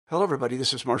Hello, everybody.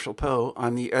 This is Marshall Poe.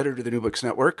 I'm the editor of the New Books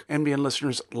Network. NBN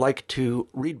listeners like to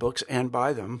read books and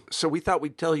buy them. So we thought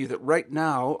we'd tell you that right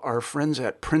now, our friends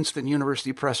at Princeton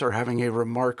University Press are having a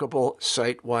remarkable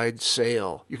site-wide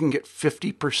sale. You can get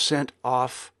 50%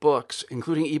 off books,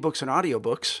 including ebooks and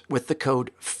audiobooks, with the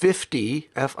code 50,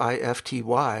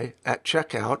 F-I-F-T-Y, at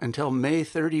checkout until May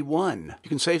 31. You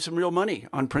can save some real money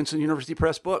on Princeton University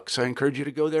Press books. I encourage you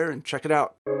to go there and check it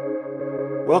out.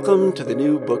 Welcome to the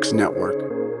New Books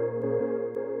Network.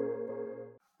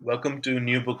 Welcome to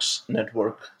New Books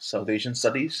Network South Asian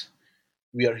Studies.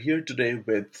 We are here today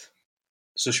with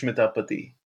Sushmita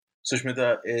Pati.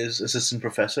 Sushmita is Assistant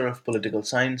Professor of Political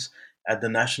Science at the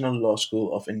National Law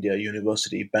School of India,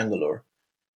 University, Bangalore.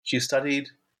 She studied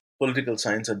political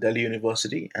science at Delhi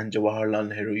University and Jawaharlal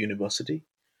Nehru University.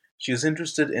 She is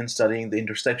interested in studying the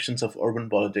intersections of urban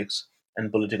politics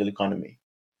and political economy.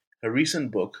 Her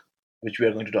recent book, which we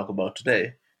are going to talk about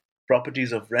today,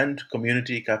 Properties of Rent,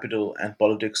 Community, Capital, and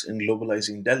Politics in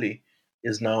Globalizing Delhi,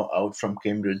 is now out from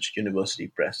Cambridge University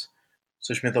Press.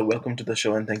 Sushmita, welcome to the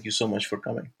show and thank you so much for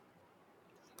coming.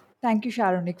 Thank you,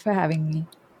 Sharonik, for having me.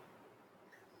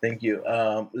 Thank you.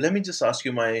 Let me just ask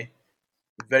you my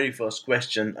very first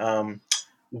question,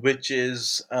 which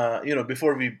is,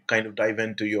 before we kind of dive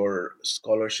into your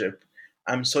scholarship,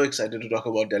 I'm so excited to talk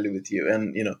about Delhi with you.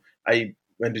 And, I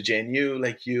went to JNU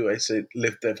like you. I said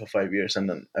lived there for 5 years, and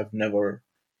then I've never,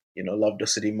 loved the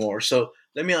city more. So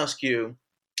let me ask you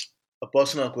a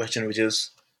personal question, which is,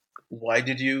 why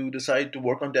did you decide to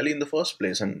work on Delhi in the first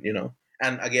place? And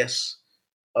I guess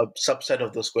a subset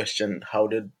of this question, how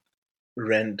did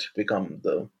rent become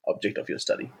the object of your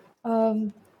study?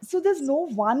 So there's no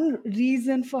one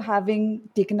reason for having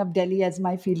taken up Delhi as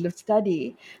my field of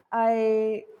study.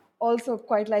 I also,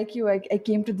 quite like you, I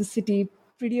came to the city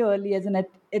pretty early at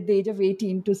the age of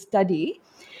 18 to study.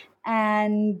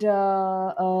 And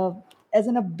as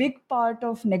in a big part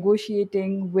of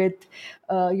negotiating with,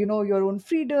 your own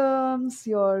freedoms,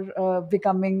 your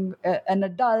becoming an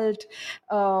adult,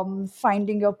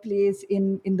 finding your place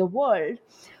in the world,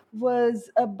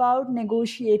 was about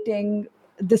negotiating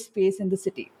the space in the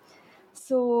city.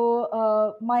 So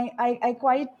I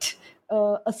quite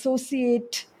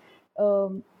associate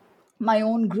um, my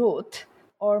own growth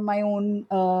or my own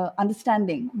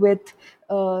understanding with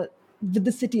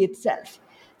the city itself.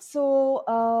 So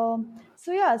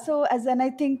as and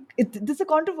I think this is a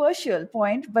controversial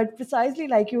point, but precisely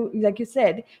like you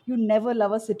said, you never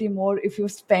love a city more if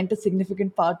you've spent a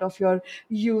significant part of your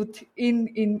youth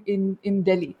in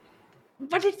Delhi.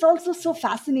 But it's also so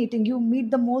fascinating. You meet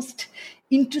the most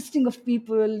interesting of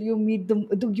people.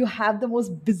 You have the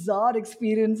most bizarre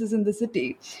experiences in the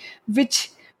city,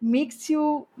 which makes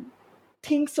you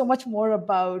think so much more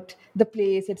about the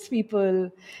place, its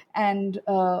people, and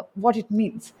what it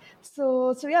means.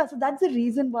 So that's the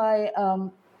reason why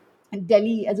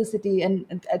Delhi as a city,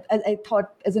 and I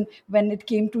thought, as in when it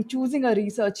came to choosing a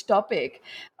research topic,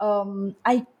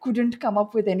 I couldn't come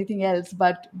up with anything else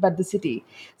but the city.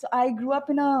 So I grew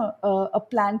up in a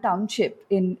planned township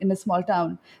in a small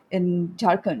town in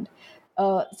Jharkhand.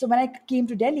 So when I came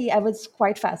to Delhi, I was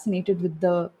quite fascinated with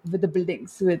the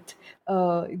buildings, with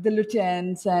the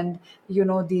lutens, and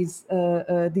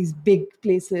these big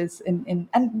places and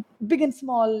big and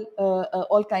small,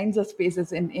 all kinds of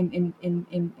spaces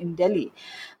in Delhi.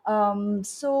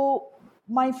 So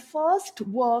my first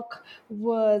work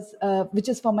was, which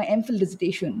is for my MPhil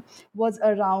dissertation, was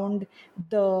around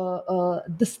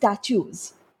the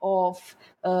statues of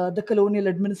the colonial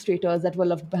administrators that were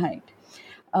left behind.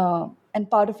 And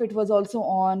part of it was also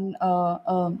on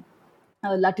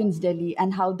Lutyens Delhi,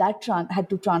 and how that had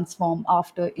to transform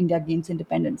after India gains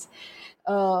independence.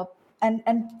 Uh,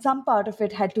 and some part of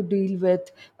it had to deal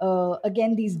with,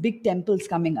 again, these big temples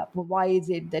coming up. Why is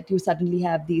it that you suddenly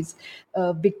have these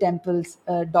big temples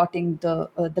dotting the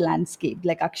landscape,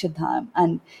 like Akshardham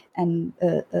and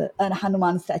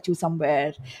Hanuman statue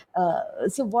somewhere?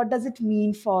 So what does it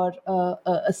mean for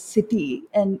a city,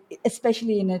 and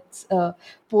especially in its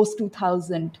post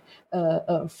 2000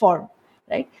 form?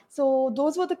 Right. So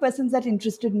those were the questions that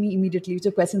interested me immediately, which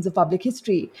are questions of public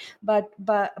history. But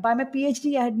by my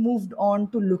PhD, I had moved on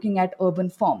to looking at urban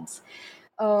forms.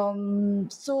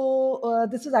 So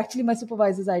this was actually my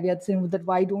supervisor's idea, saying that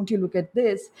why don't you look at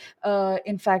this?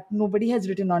 In fact, nobody has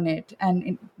written on it,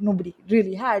 and nobody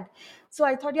really had. So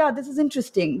I thought, yeah, this is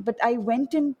interesting. But I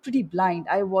went in pretty blind.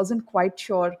 I wasn't quite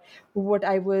sure what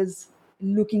I was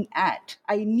looking at.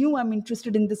 I knew I'm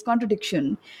interested in this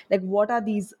contradiction. Like, what are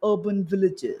these urban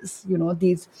villages?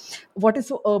 What is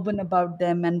so urban about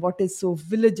them, and what is so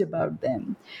village about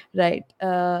them, right?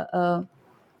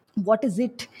 What is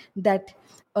it that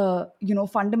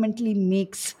fundamentally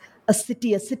makes a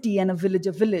city and a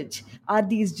village? Are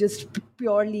these just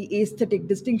purely aesthetic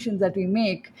distinctions that we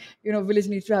make? Village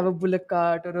needs to have a bullock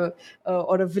cart,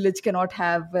 or a village cannot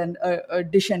have a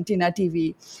dish antenna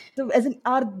TV. So, as in,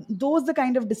 are those the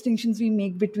kind of distinctions we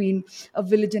make between a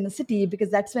village and a city? Because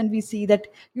that's when we see that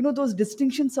those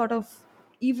distinctions sort of,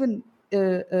 even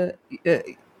uh,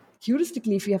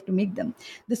 heuristically, if you have to make them,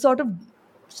 they sort of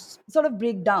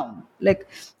break down. Like,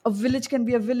 a village can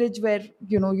be a village where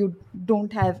you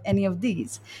don't have any of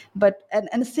these, but and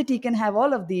a city can have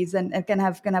all of these, and can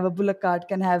have a bullock cart,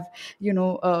 can have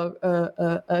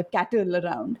cattle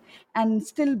around, and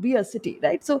still be a city,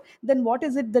 right? So then what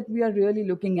is it that we are really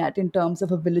looking at in terms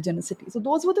of a village and a city? So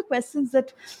those were the questions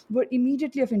that were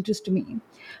immediately of interest to me.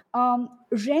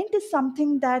 Rent is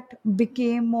something that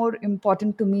became more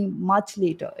important to me much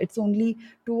later. It's only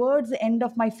towards the end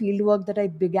of my fieldwork that I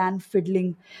began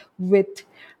fiddling with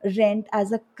rent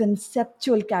as a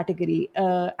conceptual category,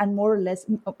 and more or less,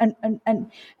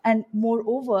 and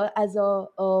moreover, as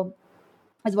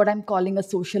what I'm calling a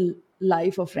social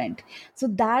life of rent. So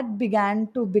that began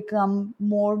to become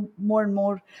more and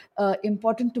more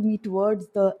important to me towards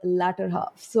the latter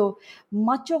half. So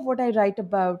much of what I write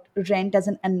about rent as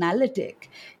an analytic,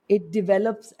 it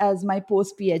develops as my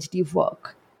post PhD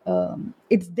work.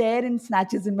 It's there in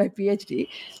snatches in my PhD,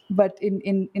 but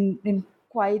in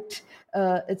quite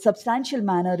a substantial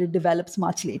manner, it develops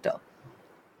much later.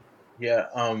 Yeah,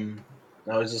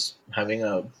 I was just having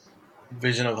a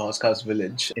vision of Oscar's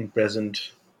village in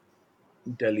present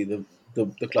Delhi.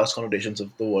 The class connotations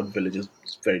of the word village is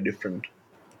very different.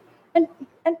 and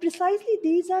and precisely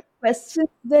these are questions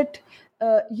that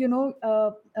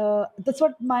that's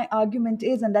what my argument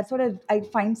is, and that's what I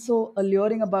find so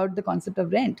alluring about the concept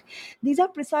of rent. These are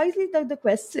precisely the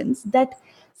questions that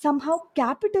somehow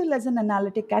capital as an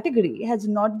analytic category has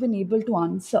not been able to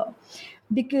answer,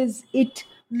 because it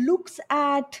looks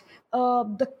at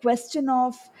the question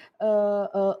of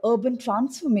urban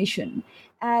transformation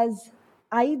as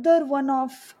either one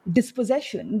of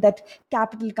dispossession, that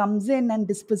capital comes in and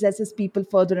dispossesses people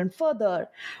further and further,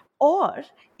 or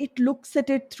it looks at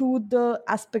it through the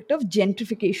aspect of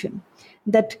gentrification,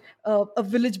 that a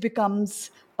village becomes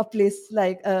a place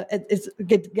like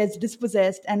gets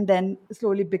dispossessed and then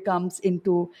slowly becomes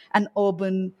into an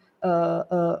urban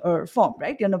or form,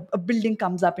 right? A building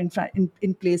comes up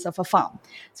in place of a farm.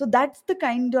 So that's the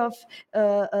kind of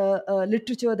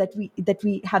literature that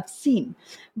we have seen.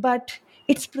 But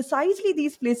it's precisely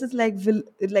these places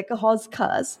like a horse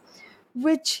cars,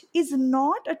 which is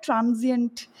not a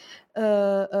transient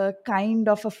kind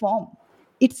of a form.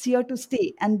 It's here to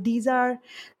stay, and these are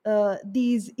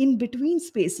these in between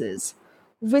spaces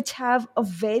which have a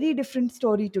very different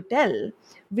story to tell,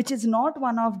 which is not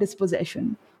one of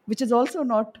dispossession, which is also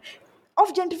not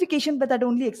of gentrification, but that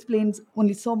only explains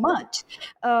only so much.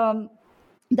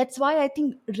 That's why I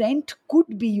think rent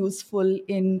could be useful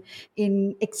in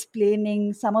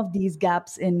explaining some of these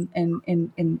gaps in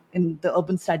the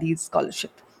urban studies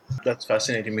scholarship. That's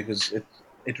fascinating because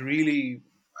it really,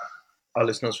 our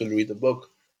listeners will read the book,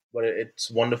 but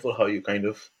it's wonderful how you kind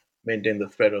of maintain the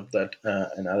thread of that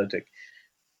analytic.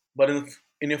 But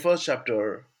in your first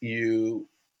chapter, you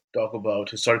talk about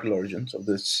historical origins of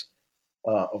this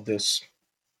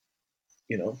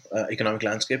economic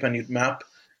landscape, and you map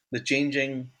the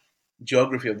changing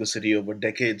geography of the city over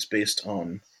decades based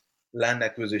on land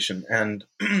acquisition and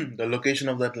the location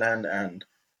of that land and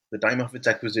the time of its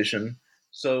acquisition.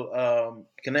 So,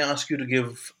 can I ask you to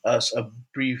give us a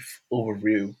brief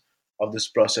overview of this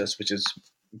process, which is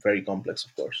very complex,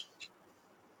 of course?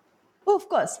 Oh, of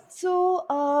course. So,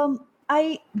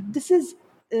 I this is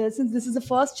since this is the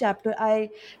first chapter, I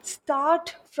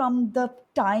start from the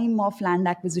time of land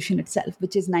acquisition itself,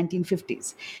 which is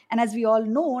 1950s. And as we all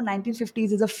know,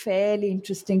 1950s is a fairly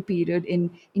interesting period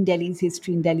in Delhi's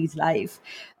history, in Delhi's life,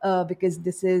 because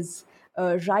this is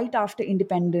right after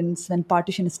independence, when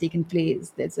partition has taken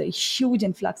place. There's a huge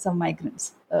influx of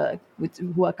migrants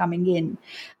who are coming in.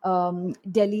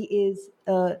 Delhi is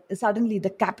suddenly the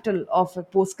capital of a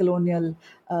post-colonial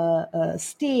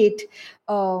state,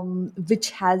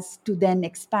 which has to then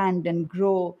expand and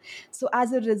grow. So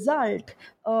as a result,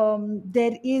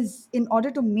 there is, in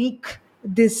order to make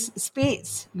this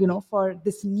space, for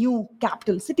this new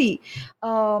capital city,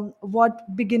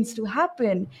 what begins to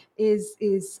happen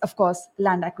is of course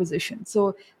land acquisition.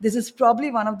 So this is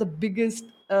probably one of the biggest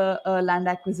land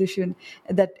acquisition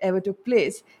that ever took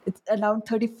place. It's around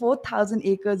 34,000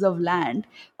 acres of land,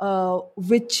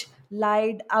 which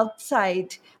lied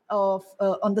outside of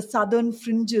on the southern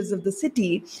fringes of the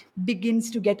city, begins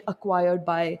to get acquired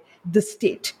by the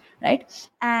state, right?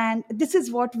 And this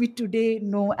is what we today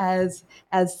know as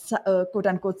quote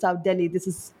unquote South Delhi. This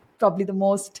is probably the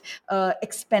most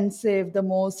expensive, the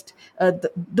most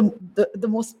the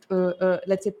most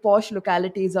let's say posh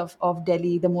localities of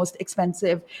Delhi. The most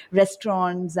expensive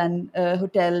restaurants and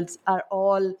hotels are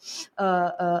all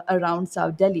around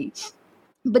South Delhi.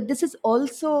 But this is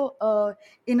also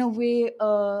in a way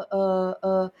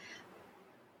a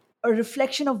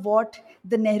reflection of what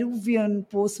the Nehruvian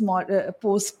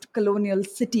post-colonial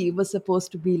city was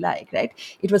supposed to be like, right?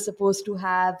 It was supposed to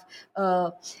have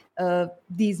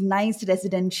these nice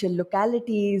residential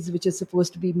localities, which is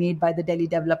supposed to be made by the Delhi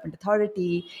Development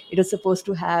Authority. It was supposed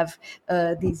to have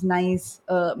these nice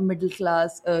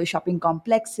middle-class shopping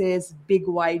complexes, big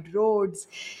wide roads,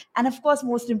 and of course,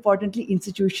 most importantly,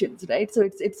 institutions, right? So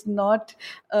it's not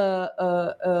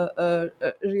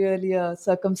really a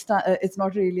circumstance. It's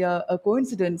not really a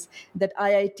coincidence that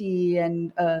IIT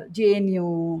and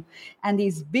JNU and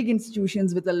these big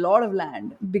institutions with a lot of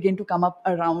land begin to come up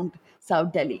around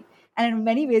South Delhi. And in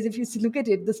many ways, if you look at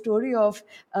it, the story of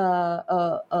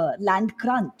land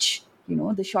crunch,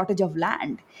 the shortage of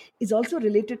land, is also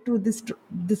related to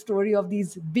the story of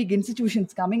these big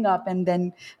institutions coming up and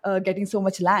then getting so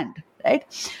much land, right?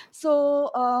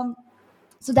 So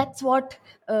so that's what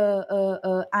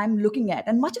I'm looking at.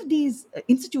 And much of these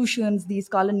institutions, these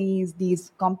colonies,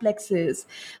 these complexes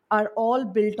are all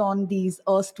built on these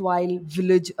erstwhile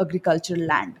village agricultural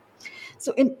land.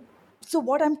 So in so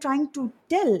what I'm trying to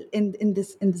tell in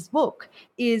this book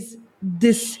is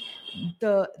this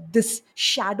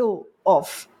shadow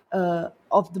of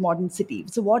the modern city.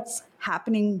 So what's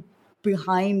happening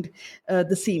behind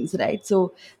the scenes, right?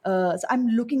 So I'm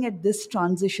looking at this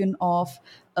transition of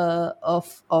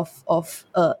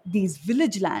these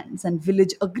village lands and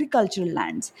village agricultural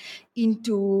lands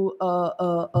into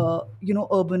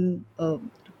urban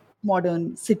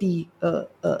modern city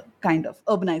kind of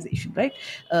urbanization, right?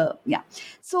 Yeah.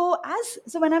 So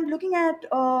when I'm looking at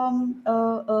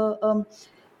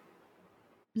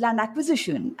land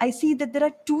acquisition, I see that there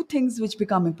are two things which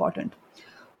become important.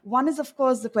 One is, of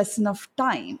course, the question of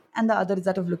time, and the other is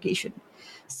that of location.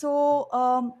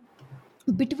 So,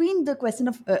 between the question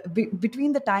of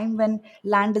between the time when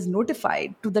land is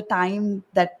notified to the time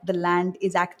that the land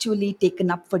is actually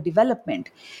taken up for development,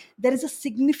 there is a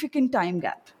significant time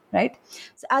gap, right?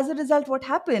 So as a result, what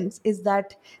happens is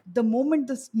that the moment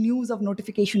this news of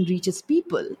notification reaches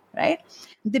people, right,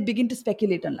 they begin to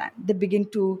speculate on land. They begin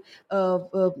to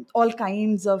all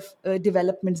kinds of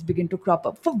developments begin to crop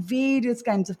up for various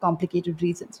kinds of complicated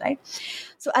reasons, right?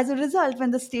 So as a result,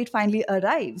 when the state finally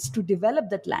arrives to develop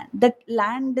that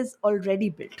land is already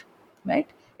built, right?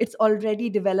 It's already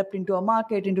developed into a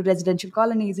market, into residential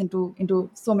colonies, into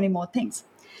so many more things.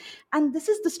 And this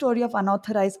is the story of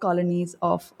unauthorized colonies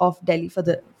of Delhi for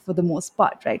the most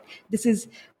part, right? This is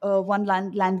one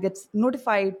land gets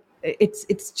notified,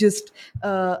 it's just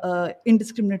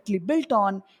indiscriminately built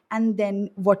on, and then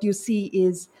what you see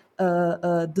is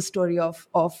the story of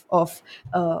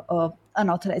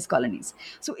unauthorized colonies.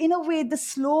 So in a way, the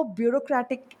slow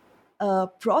bureaucratic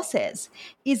process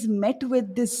is met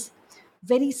with this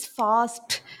very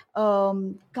fast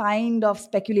kind of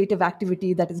speculative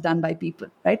activity that is done by people,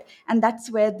 right? And that's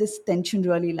where this tension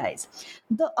really lies.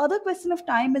 The other question of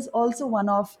time is also one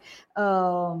of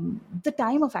the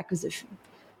time of acquisition.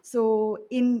 So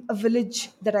in a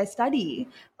village that I study,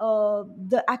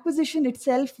 the acquisition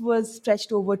itself was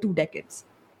stretched over 2 decades.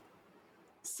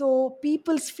 So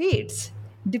people's fates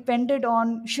depended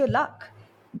on sheer luck,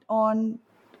 on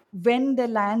when the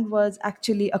land was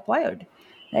actually acquired,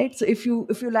 right? So if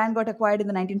your land got acquired in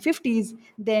the 1950s,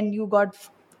 then you got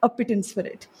a pittance for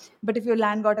it. But if your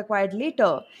land got acquired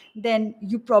later, then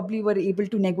you probably were able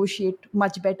to negotiate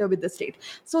much better with the state.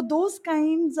 So those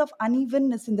kinds of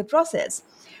unevenness in the process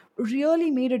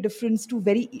really made a difference to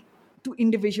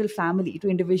individual family, to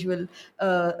individual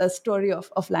a story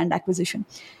of land acquisition.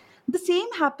 The same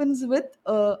happens with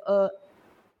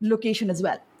location as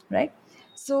well, right?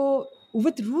 So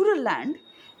with rural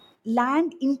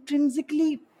land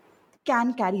intrinsically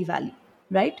can carry value,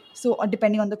 right? So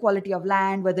depending on the quality of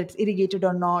land, whether it's irrigated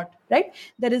or not, right,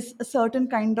 there is a certain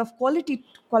kind of quality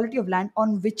of land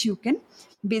on which you can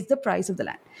base the price of the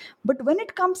land. But when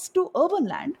it comes to urban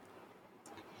land,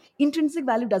 intrinsic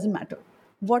value doesn't matter.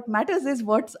 What matters is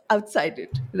what's outside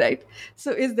it, right?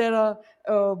 So is there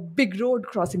a big road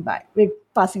crossing by, like,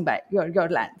 passing by your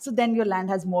land? So then your land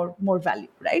has more value,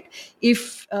 right?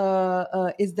 If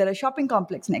is there a shopping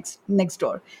complex next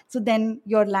door? So then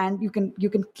your land, you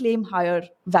can claim higher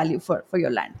value for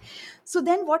your land. So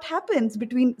then what happens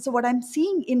between, so what I'm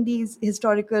seeing in these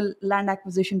historical land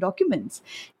acquisition documents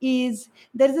is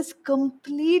there is this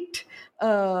complete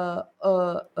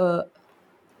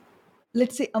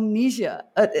let's say amnesia.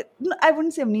 No, I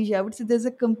wouldn't say amnesia. I would say there's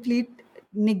a complete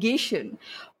negation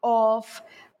of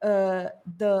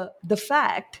the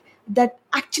fact that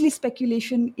actually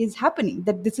speculation is happening,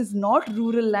 that this is not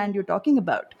rural land you're talking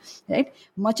about, right?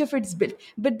 Much of it's built,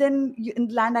 but then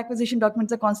land acquisition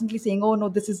documents are constantly saying, oh no,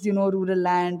 this is, rural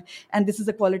land, and this is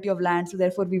the quality of land, so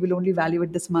therefore we will only value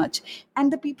it this much.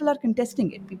 And the people are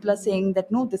contesting it. People are saying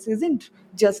that no, this isn't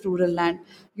just rural land,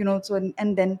 so,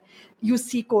 and then you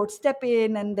see courts step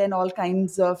in, and then all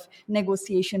kinds of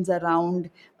negotiations around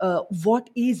what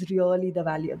is really the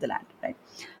value of the land, right?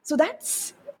 So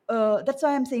that's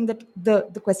why I'm saying that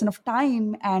the question of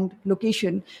time and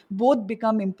location both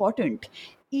become important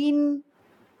in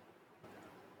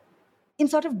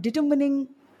sort of determining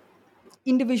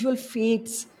individual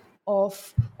fates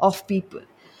of people.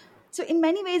 So in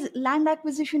many ways, land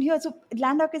acquisition here, so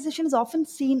land acquisition is often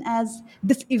seen as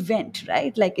this event,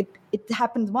 right? Like it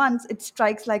happens once, it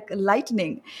strikes like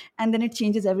lightning, and then it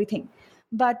changes everything.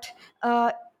 But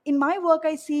in my work,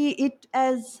 I see it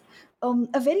as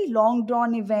a very long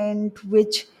drawn event,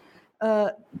 uh,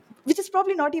 which is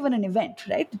probably not even an event,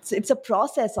 right? It's a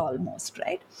process almost,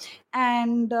 right?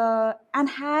 And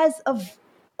has a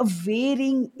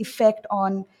varying effect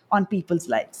on people's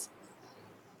lives.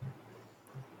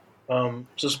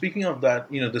 So speaking of that,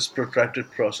 this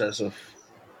protracted process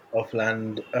of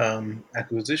land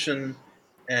acquisition,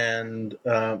 and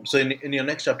so in your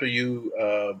next chapter, you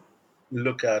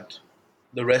look at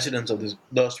the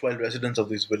erstwhile residents of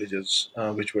these villages,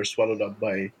 which were swallowed up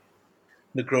by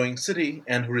the growing city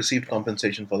and who received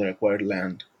compensation for their acquired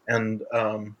land. And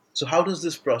so, how does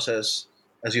this process,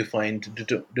 as you find,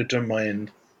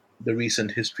 determine the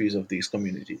recent histories of these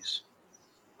communities?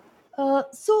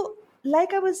 So,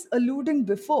 like I was alluding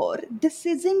before, this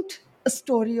isn't a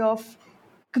story of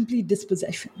complete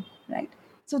dispossession, right?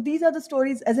 So these are the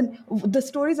stories, as in the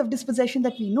stories of dispossession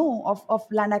that we know, of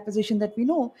land acquisition that we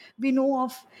know. We know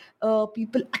of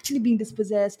people actually being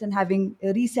dispossessed and having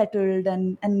resettled,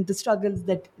 and the struggles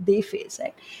that they face,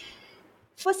 right?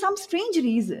 For some strange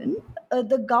reason,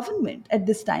 the government at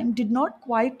this time did not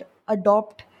quite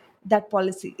adopt that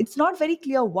policy. It's not very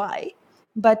clear why,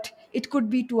 but it could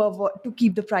be to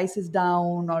keep the prices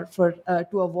down, or for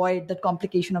to avoid that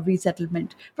complication of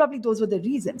resettlement. Probably those were the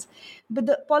reasons. But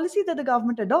the policy that the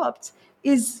government adopts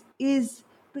is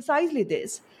precisely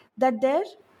this: that their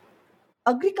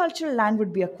agricultural land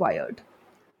would be acquired,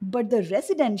 but the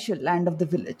residential land of the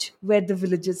village, where the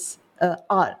villages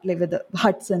are, like where the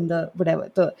huts and the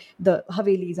whatever, the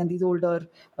havelis and these older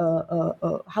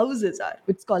houses are,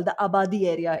 it's called the abadi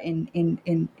area in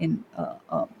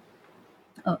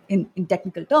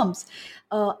technical terms,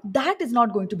 that is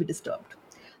not going to be disturbed.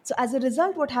 So as a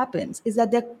result, what happens is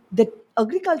that the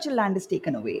agricultural land is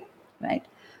taken away, right?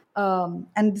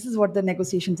 And this is what the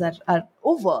negotiations are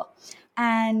over,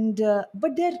 and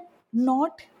but they're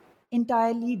not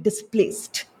entirely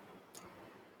displaced.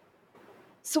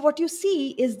 So what you see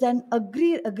is then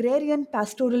agrarian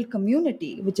pastoral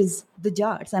community, which is the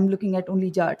Jats. I'm looking at only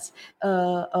Jats,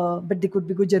 but they could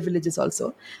be Gujar villages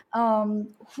also,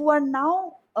 who are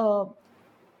now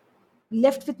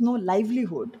left with no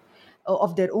livelihood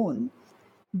of their own.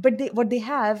 But what they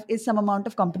have is some amount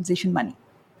of compensation money,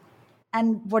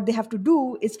 and what they have to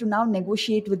do is to now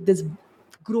negotiate with this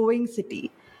growing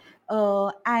city,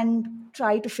 and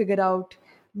try to figure out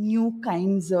new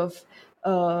kinds of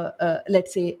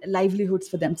let's say livelihoods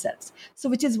for themselves. So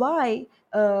which is why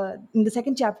in the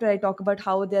second chapter I talk about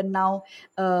how they're now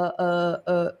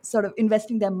sort of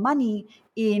investing their money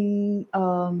in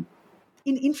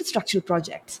infrastructural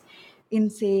projects, in,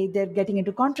 say, they're getting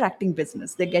into contracting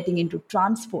business, they're getting into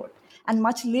transport. And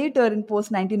much later in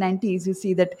post 1990s, you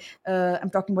see that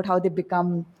I'm talking about how they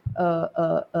become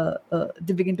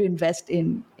they begin to invest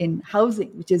in housing,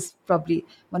 which is probably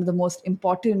one of the most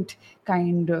important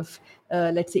kind of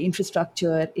let's say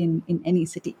infrastructure in any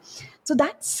city. So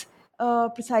that's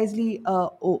precisely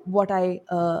what I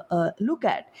look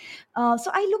at.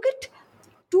 So I look at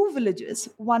two villages.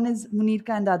 One is Munirka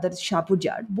and the other is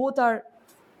Shapurjad. Both are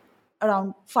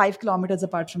around 5 kilometers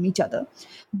apart from each other.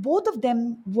 Both of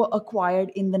them were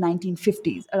acquired in the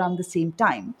 1950s, around the same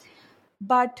time.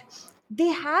 But they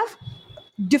have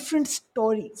different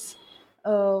stories.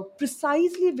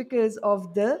 precisely because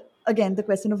of the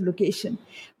question of location.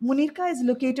 Munirka is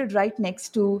located right next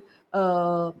to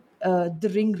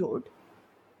the ring road,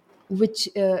 which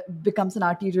becomes an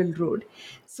arterial road.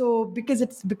 So because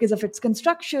of its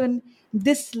construction,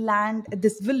 this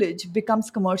village becomes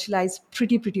commercialized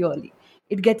pretty early.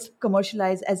 It gets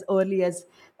commercialized as early as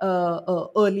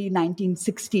early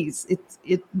 1960s.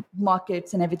 It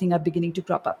markets and everything are beginning to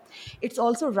crop up. It's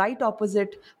also right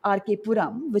opposite RK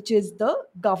Puram, which is the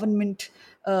government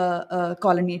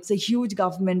colony. It's a huge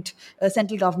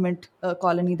central government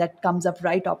colony that comes up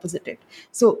right opposite it.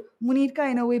 So Munirka,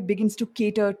 in a way, begins to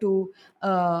cater to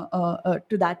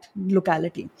that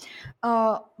locality.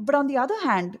 But on the other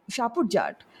hand, Shapur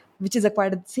Jat, which is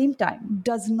acquired at the same time,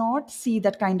 does not see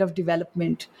that kind of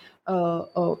development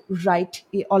right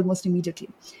almost immediately,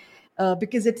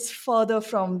 because it's further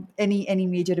from any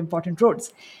major important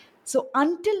roads. So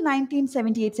until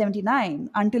 1978-79,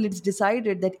 until it's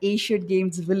decided that Asiad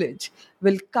Games Village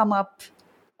will come up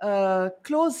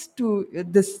close to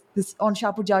this on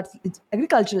Shapur Jat's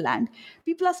agricultural land,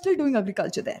 people are still doing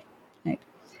agriculture there, right?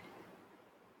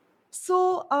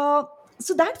 So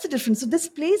that's the difference. So this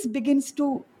place begins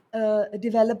to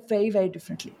develop very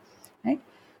differently, right?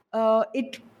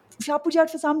 It Shapujat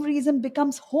for some reason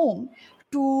becomes home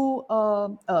to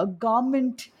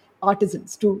garment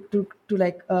artisans, to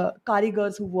like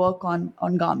karigars who work on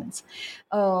garments,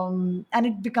 and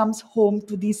it becomes home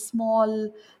to these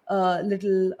small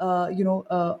little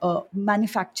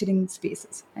manufacturing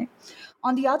spaces, right?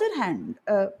 On the other hand,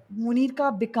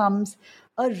 Munirka becomes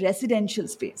a residential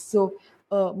space. So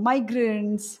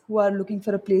migrants who are looking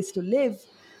for a place to live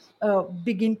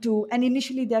begin to, and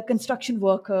initially their construction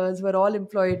workers were all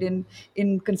employed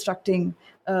in constructing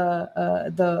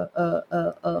the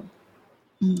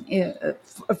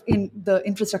in the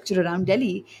infrastructure around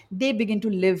Delhi. They begin to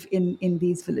live in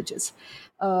these villages.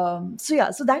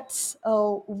 So that's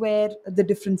where the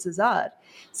differences are.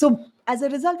 So as a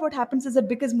result, what happens is that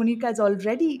because Munirka is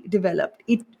already developed,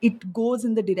 it goes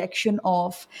in the direction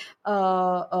of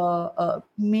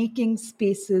making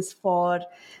spaces for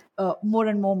more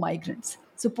and more migrants.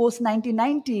 So post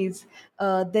 1990s,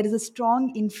 there is a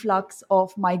strong influx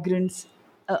of migrants,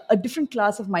 a different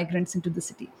class of migrants into the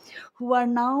city, who are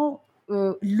now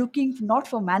looking not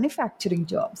for manufacturing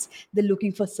jobs, they're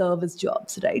looking for service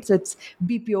jobs, right? So it's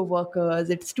BPO workers,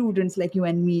 it's students like you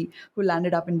and me who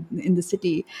landed up in the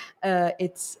city,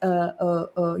 it's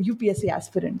UPSC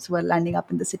aspirants who are landing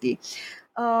up in the city.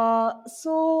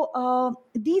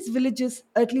 These villages,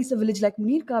 at least a village like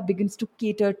Munirka, begins to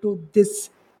cater to this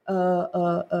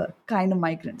kind of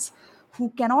migrants who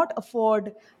cannot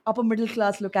afford upper middle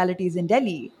class localities in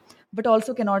Delhi, but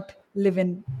also cannot live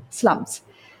in slums.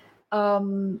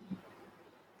 Um,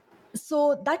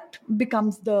 so that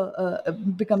becomes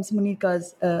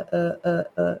Munika's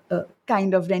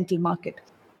kind of rental market.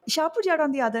 Shapurjat,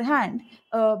 on the other hand,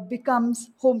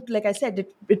 becomes home to, like I said,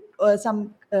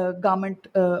 some garment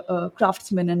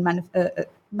craftsmen and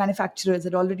manufacturers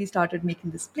had already started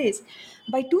making this place.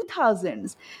 By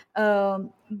 2000s,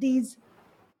 these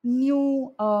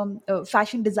new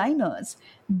fashion designers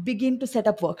begin to set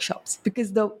up workshops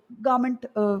because the garment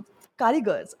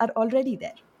karigars are already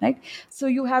there, right? So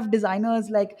you have designers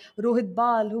like Rohit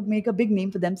Bal, who make a big name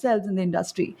for themselves in the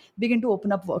industry, begin to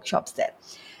open up workshops there.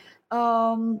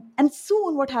 And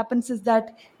soon what happens is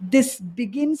that this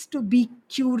begins to be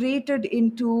curated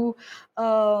into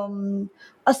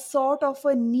a sort of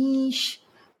a niche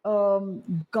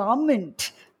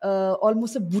garment,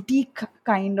 almost a boutique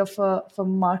kind of a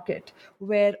market,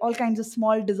 where all kinds of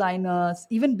small designers,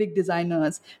 even big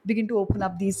designers, begin to open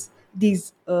up these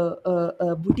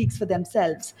boutiques for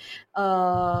themselves.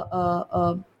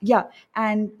 Yeah,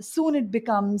 and soon it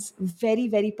becomes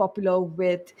very popular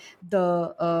with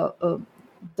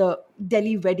the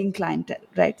Delhi wedding clientele,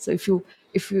 right? So if you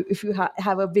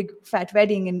have a big fat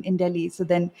wedding in Delhi, so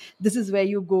then this is where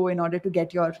you go in order to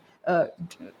get your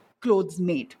clothes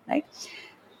made, right?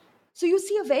 So you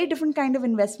see a very different kind of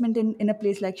investment in a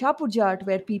place like Shapurjat,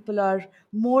 where people are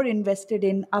more invested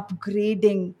in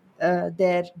upgrading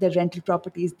their rental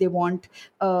properties. They want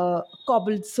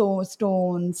cobbled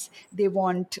stones. They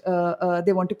want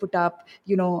to put up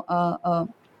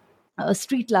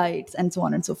street lights and so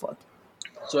on and so forth.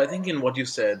 So I think in what you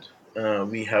said,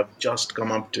 we have just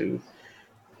come up to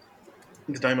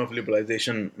the time of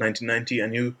liberalization, 1990,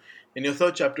 and you, in your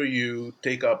third chapter, you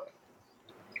take up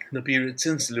the period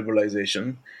since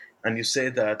liberalization, and you say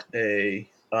that a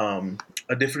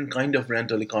different kind of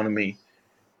rental economy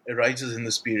arises in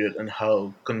this period, and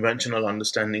how conventional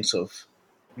understandings of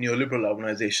neoliberal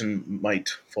urbanization might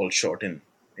fall short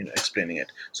explaining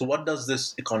it. So what does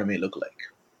this economy look like?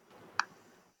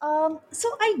 So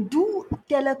I do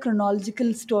tell a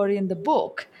chronological story in the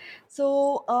book.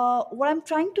 So what I'm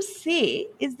trying to say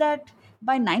is that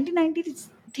by 1990,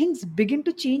 things begin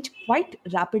to change quite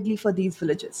rapidly for these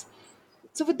villages.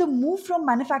 So with the move from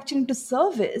manufacturing to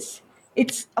service,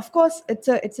 it's of course it's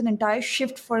an entire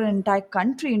shift for an entire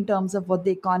country in terms of what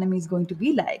the economy is going to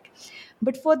be like.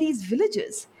 But for these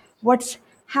villages, what's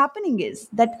happening is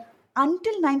that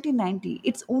until 1990,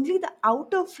 it's only the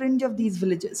outer fringe of these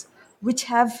villages which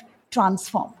have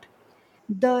transformed.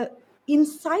 The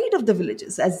inside of the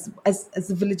villages, as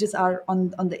the villages are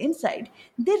on the inside,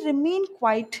 they remain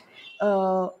quite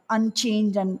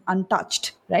unchanged and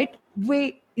untouched, right?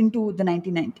 Way into the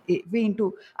 1990, way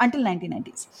into until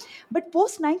 1990s. But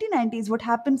post 1990s, what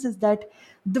happens is that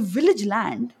the village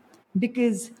land,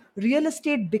 because real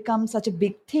estate becomes such a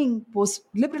big thing post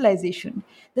liberalization,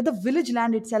 that the village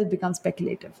land itself becomes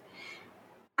speculative.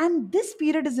 And this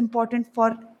period is important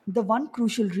for the one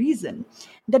crucial reason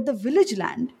that the village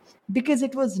land, because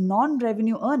it was non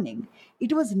revenue earning,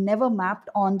 it was never mapped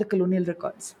on the colonial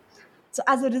records. So,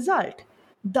 as a result,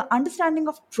 the understanding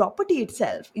of property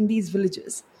itself in these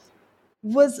villages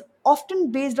was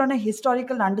often based on a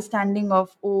historical understanding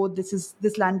of, oh, this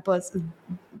land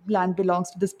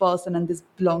belongs to this person and this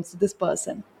belongs to this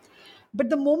person. But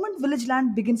the moment village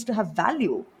land begins to have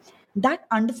value, that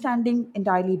understanding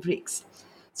entirely breaks.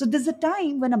 So there's a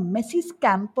time when a messy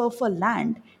scamper for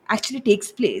land actually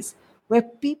takes place, where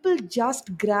people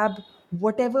just grab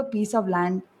whatever piece of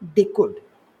land they could.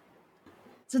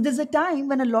 So there's a time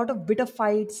when a lot of bitter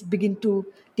fights begin to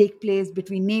take place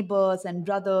between neighbors and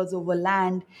brothers over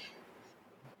land.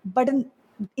 But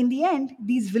in the end,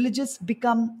 these villages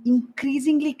become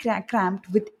increasingly cramped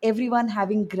with everyone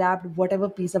having grabbed whatever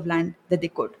piece of land that they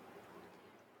could.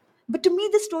 But to me,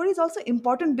 this story is also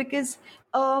important because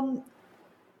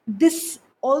this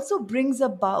also brings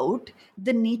about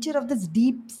the nature of this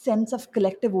deep sense of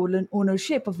collective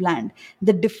ownership of land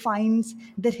that defines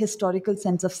their historical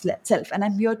sense of self. And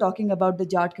I'm here talking about the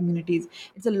Jat communities.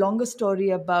 It's a longer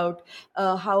story about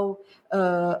how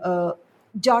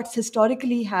Jats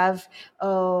historically have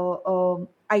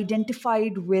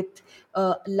identified with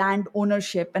land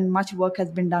ownership, and much work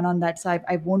has been done on that. So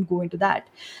I won't go into that.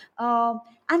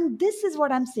 And this is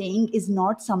what I'm saying is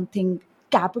not something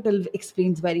capital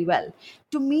explains very well.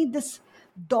 To me, this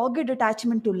dogged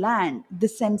attachment to land,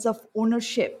 this sense of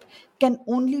ownership, can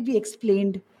only be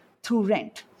explained through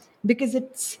rent because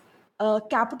it's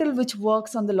capital which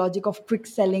works on the logic of quick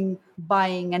selling,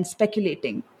 buying, and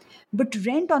speculating. But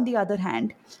rent, on the other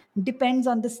hand, depends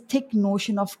on this thick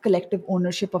notion of collective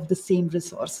ownership of the same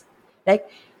resource. Like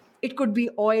it could be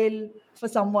oil for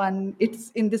someone,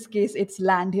 it's in this case, it's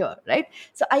land here, right?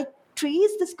 So I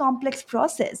trace this complex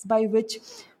process by which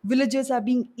villagers are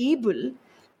being able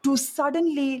to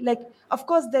suddenly, like, of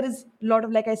course there is a lot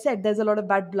of, like I said, there's a lot of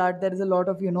bad blood, there is a lot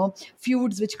of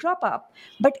feuds which crop up,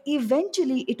 but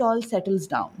eventually it all settles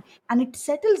down, and it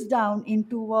settles down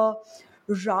into a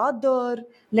rather,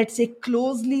 let's say,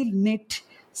 closely knit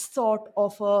sort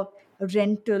of a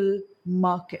rental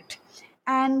market.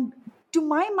 And to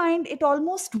my mind, it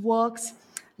almost works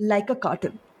like a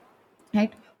cartel,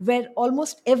 right? Where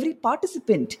almost every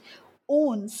participant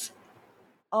owns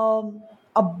um,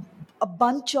 a, a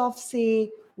bunch of,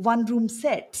 say, one room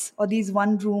sets or these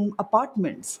one room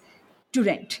apartments to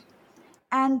rent.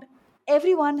 And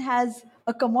everyone has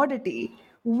a commodity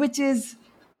which is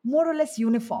more or less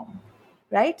uniform,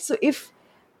 right? So if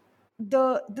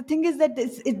the thing is that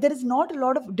there is not a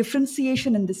lot of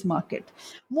differentiation in this market.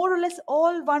 More or less,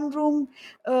 all one room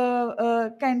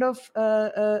kind of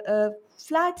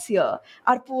flats here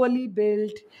are poorly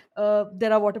built.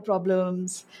 There are water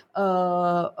problems.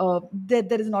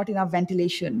 There is not enough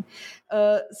ventilation.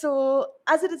 So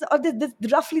as it is, they're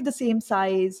roughly the same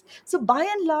size. So by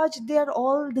and large, they are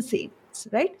all the same,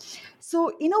 right?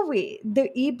 So in a way, they're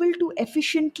able to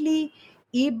efficiently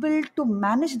able to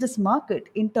manage this market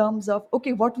in terms of,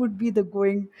 okay, what would be the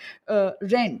going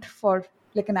rent for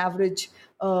like an average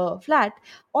flat.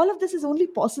 All of this is only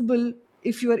possible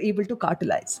if you are able to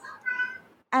cartelize.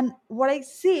 And what I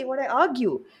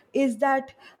argue is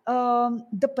that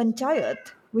the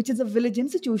panchayat, which is a village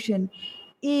institution,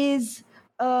 is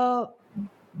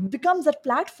becomes that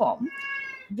platform,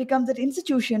 becomes that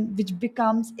institution which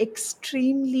becomes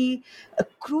extremely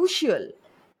crucial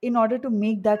in order to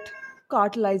make that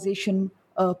cartelization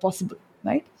possible,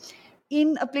 right?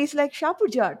 In a place like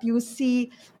Shapurjat, you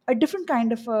see a different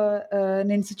kind of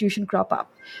an institution crop up.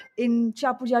 In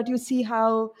Shapurjat, you see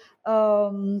how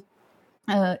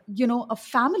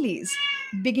families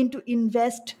begin to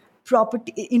invest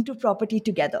property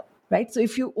together, right? So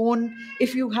if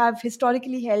you have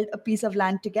historically held a piece of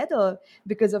land together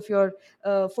because of your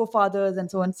forefathers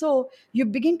and so on, so you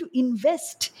begin to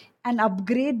invest and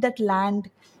upgrade that land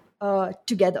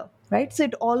together, right? So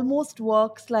it almost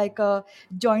works like a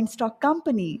joint stock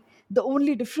company. The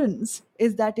only difference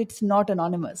is that it's not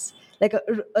anonymous. Like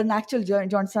an actual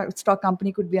joint stock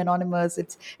company could be anonymous.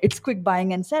 It's quick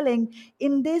buying and selling.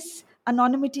 In this,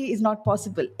 anonymity is not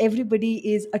possible.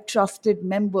 Everybody is a trusted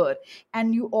member,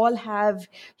 and you all have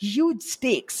huge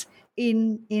stakes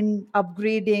in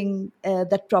upgrading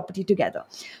that property together.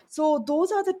 So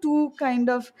those are the two kind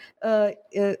of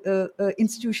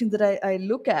institutions that I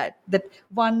look at. That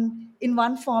one in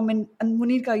one form in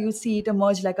Munirka you see it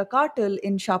emerge like a cartel.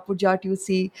 In Shahpur Jat you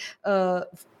see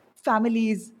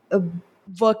families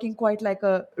working quite like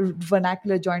a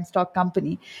vernacular joint stock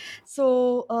company.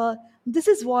 So this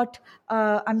is what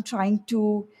I'm trying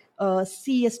to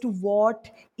see as to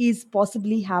what is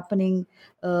possibly happening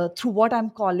through what I'm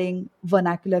calling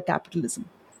vernacular capitalism.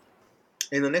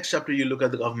 In the next chapter, you look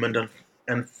at the government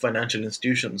and financial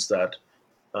institutions that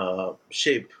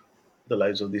shape the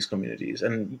lives of these communities.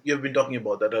 And you've been talking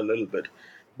about that a little bit.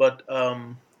 But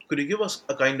could you give us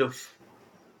a kind of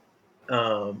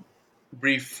um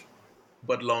brief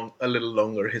but a little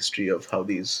longer history of how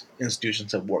these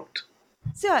institutions have worked?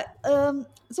 So yeah,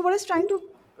 so what I was trying to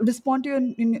respond to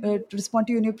you to respond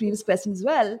to you in your previous question as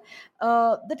well,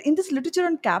 that in this literature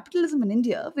on capitalism in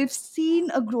India, we've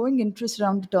seen a growing interest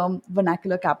around the term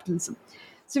vernacular capitalism.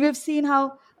 So we've seen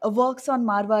how works on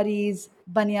Marwaris,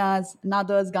 Banyas,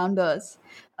 Nadars, Gaundars,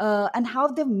 and how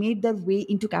they've made their way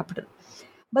into capital.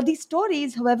 But these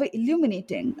stories, however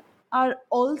illuminating, are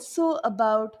also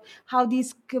about how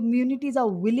these communities are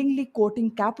willingly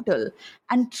courting capital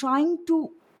and trying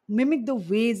to mimic the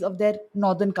ways of their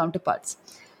northern counterparts.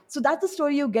 So that's the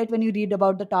story you get when you read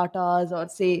about the Tatas or,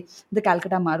 say, the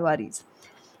Calcutta Marwaris.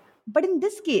 But in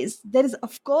this case, there is,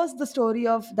 of course, the story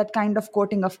of that kind of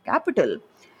courting of capital,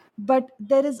 but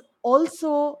there is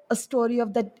also a story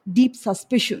of that deep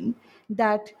suspicion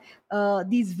that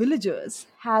these villagers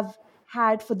have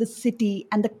had for the city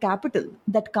and the capital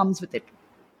that comes with it.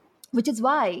 Which is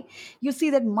why you see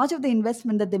that much of the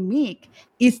investment that they make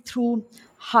is through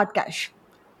hard cash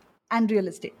and real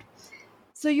estate.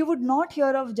 So you would not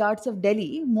hear of Jats of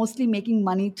Delhi mostly making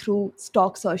money through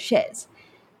stocks or shares.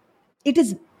 It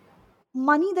is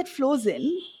money that flows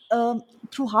in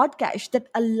through hard cash that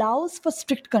allows for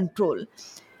strict control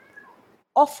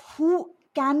of who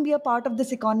can be a part of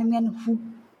this economy and who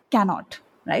cannot,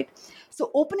 right? So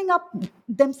opening up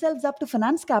themselves up to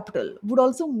finance capital would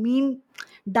also mean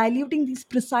diluting these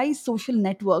precise social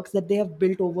networks that they have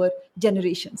built over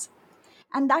generations,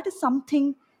 and that is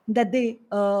something that they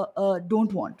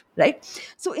don't want, right?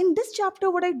 So in this chapter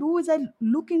what I do is I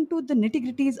look into the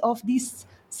nitty-gritties of these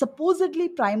supposedly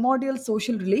primordial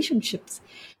social relationships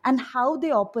and how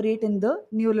they operate in the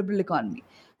neoliberal economy.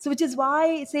 So which is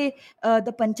why, say,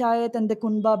 the panchayat and the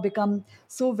kunba become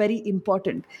so very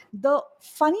important. The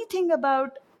funny thing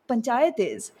about panchayat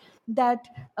is that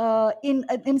in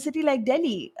a city like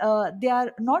Delhi, they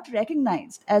are not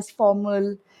recognized as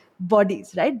formal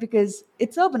bodies, right? Because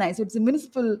it's urbanized. So it's a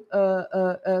municipal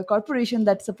corporation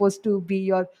that's supposed to be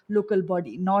your local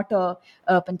body, not a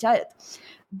panchayat.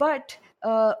 But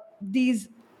these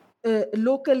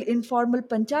local informal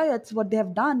panchayats, what they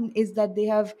have done is that they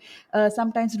have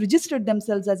sometimes registered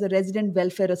themselves as a resident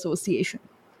welfare association,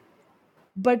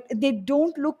 but they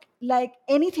don't look like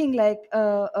anything like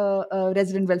a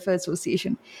resident welfare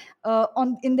association.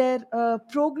 On in their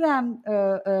program,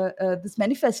 this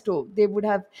manifesto, they would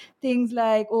have things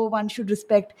like, oh, uh, one should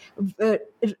respect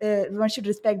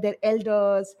their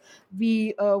elders.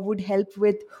 We would help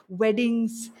with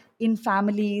weddings in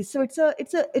families. So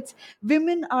it's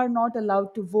women are not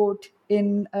allowed to vote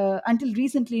in until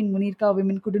recently in Munirka,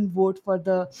 women couldn't vote for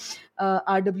the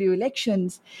RW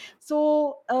elections.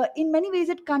 So in many ways,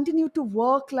 it continued to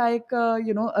work like a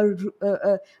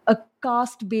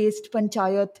caste based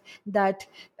panchayat that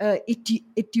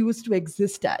it used to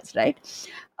exist as, right?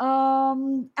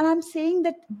 And I'm saying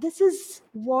that this is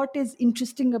what is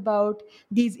interesting about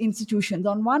these institutions.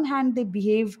 On one hand, they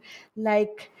behave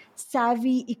like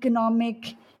savvy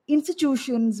economic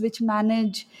institutions which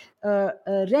manage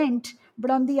rent,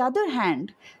 but on the other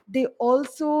hand, they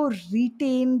also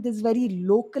retain this very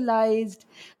localized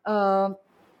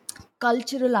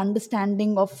cultural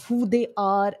understanding of who they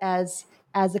are as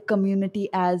a community,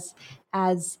 as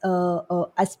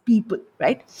people,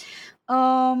 right?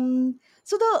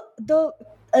 So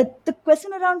the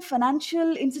question around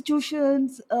financial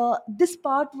institutions, this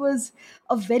part was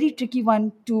a very tricky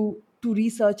one to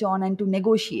research on and to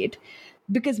negotiate,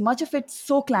 because much of it's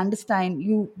so clandestine,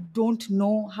 you don't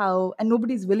know how, and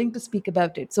nobody's willing to speak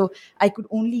about it. So I could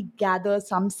only gather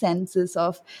some senses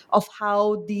of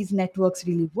how these networks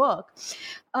really work.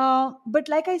 But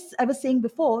like I was saying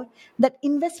before, that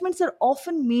investments are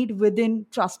often made within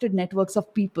trusted networks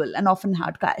of people and often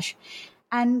hard cash.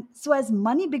 And so, as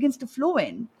money begins to flow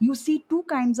in, you see two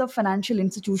kinds of financial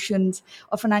institutions,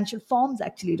 or financial forms,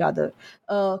 actually, rather,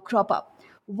 crop up.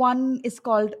 One is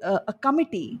called a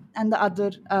committee, and the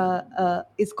other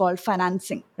is called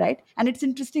financing, right? And it's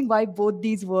interesting why both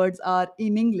these words are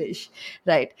in English,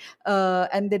 right?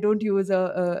 And they don't use say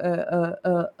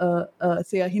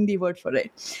a Hindi word for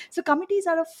it. So committees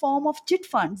are a form of chit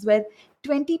funds where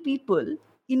 20 people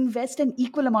invest an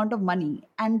equal amount of money,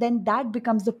 and then that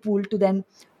becomes the pool to then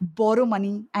borrow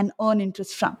money and earn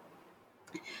interest from.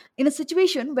 In a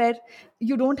situation where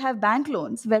you don't have bank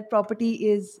loans, where property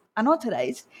is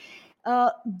unauthorized,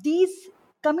 these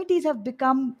committees have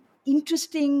become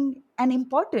interesting and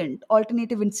important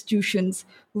alternative institutions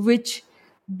which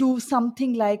do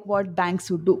something like what banks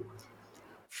would do.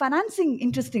 Financing,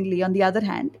 interestingly, on the other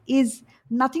hand, is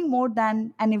nothing more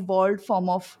than an evolved form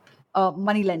of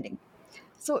money lending.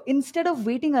 So instead of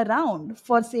waiting around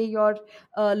for, say, your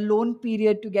loan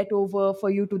period to get over for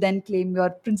you to then claim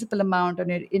your principal amount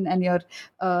and your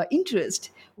interest,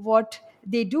 what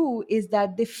they do is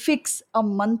that they fix a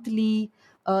monthly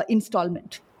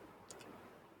installment.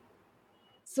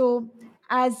 So,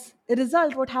 as a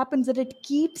result, what happens is that it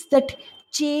keeps that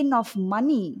chain of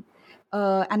money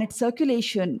and its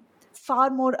circulation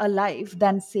far more alive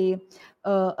than, say,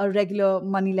 a regular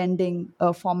money lending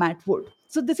format would.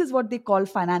 So, this is what they call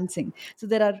financing. So,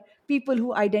 there are people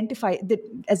who identify that,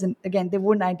 as in, again, they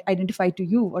won't identify to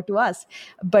you or to us,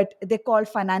 but they're called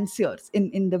financiers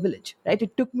in the village, right?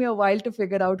 It took me a while to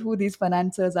figure out who these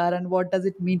financiers are and what does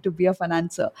it mean to be a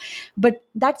financier. But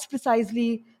that's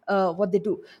precisely what they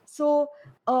do. So,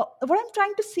 what I'm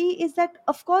trying to see is that,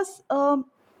 of course,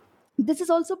 this is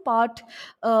also part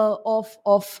of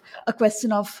a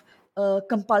question of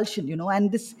compulsion,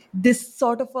 and this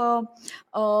sort of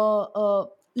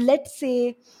let's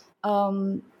say,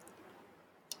 um,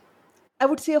 I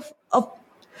would say, a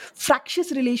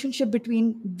fractious relationship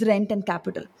between the rent and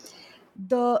capital.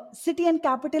 The city and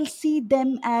capital see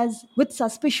them as with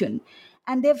suspicion,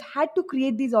 and they've had to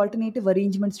create these alternative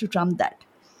arrangements to trump that.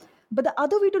 But the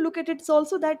other way to look at it is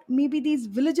also that maybe these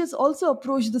villages also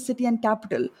approach the city and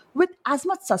capital with as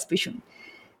much suspicion.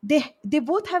 They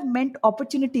both have meant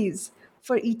opportunities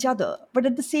for each other, but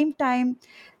at the same time,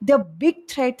 they're big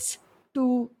threats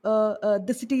to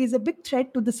the city is a big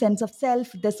threat to the sense of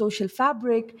self, their social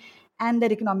fabric, and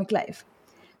their economic life.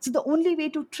 So the only way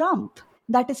to trump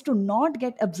that is to not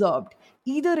get absorbed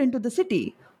either into the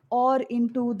city or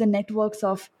into the networks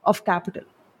of capital.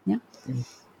 Yeah. Mm.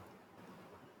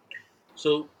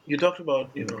 So you talked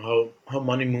about how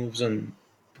money moves and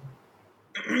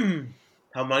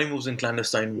how money moves in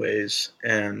clandestine ways,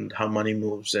 and how money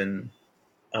moves in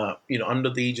under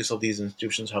the aegis of these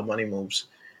institutions, how money moves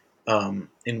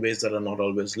in ways that are not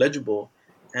always legible.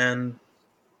 And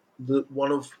the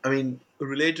one of I mean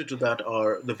related to that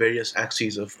are the various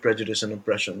axes of prejudice and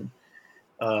oppression,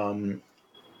 um,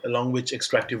 along which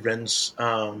extractive rents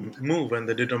move, and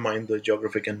they determine the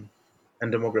geographic and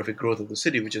demographic growth of the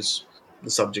city, which is the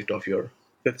subject of your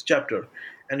fifth chapter.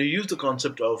 And you use the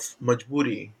concept of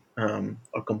majburi,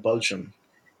 or compulsion,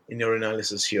 in your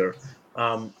analysis here.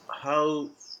 How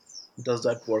does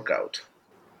that work out?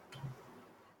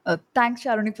 Thanks,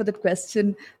 Sharoni, for that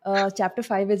question. Chapter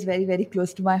 5 is very, very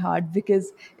close to my heart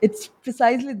because it's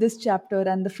precisely this chapter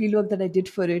and the fieldwork that I did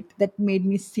for it that made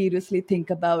me seriously think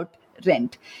about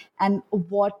rent and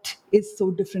what is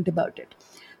so different about it.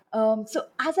 So,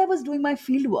 as I was doing my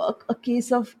fieldwork, a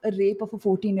case of a rape of a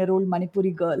 14-year-old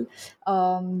Manipuri girl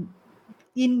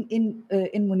in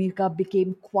Munirka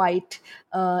became quite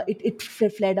it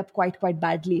flared up quite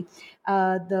badly.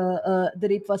 The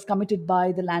rape was committed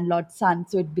by the landlord's son,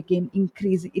 so it became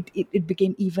increasing. It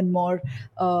became even more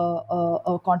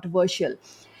controversial.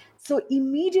 So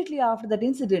immediately after that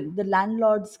incident, the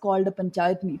landlords called a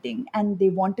panchayat meeting and they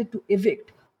wanted to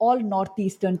evict all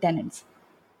northeastern tenants.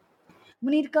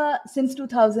 Munirka, since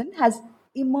 2000, has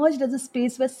emerged as a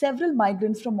space where several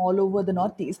migrants from all over the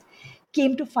Northeast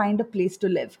came to find a place to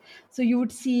live. So you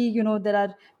would see, there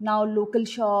are now local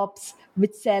shops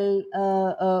which sell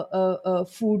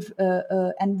food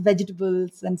and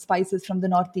vegetables and spices from the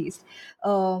Northeast,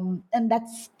 and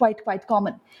that's quite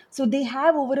common. So they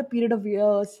have, over a period of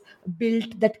years,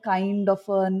 built that kind of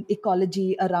an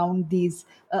ecology around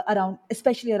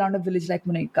especially around a village like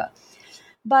Munirka.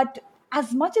 But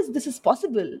as much as this is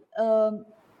possible,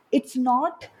 it's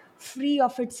not free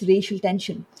of its racial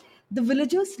tension. The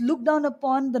villagers look down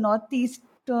upon the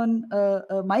northeastern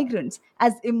migrants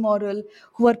as immoral,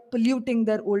 who are polluting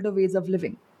their older ways of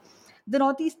living. The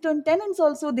northeastern tenants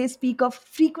also, they speak of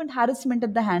frequent harassment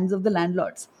at the hands of the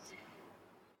landlords.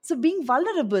 So, being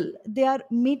vulnerable, they are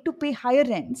made to pay higher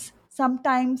rents.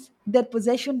 Sometimes their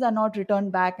possessions are not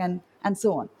returned back, and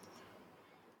so on.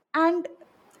 And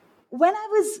when I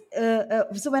was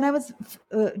when I was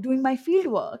doing my field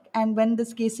work, and when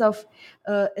this case of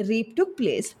rape took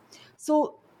place,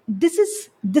 so this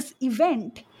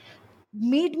event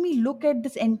made me look at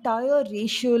this entire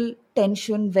racial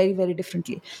tension very, very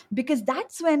differently, because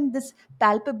that's when this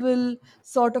palpable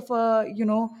sort of a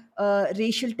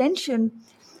racial tension,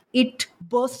 it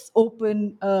bursts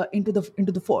open into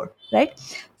the fore, right?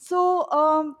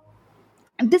 So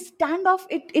this standoff,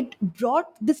 it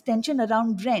brought this tension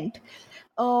around rent,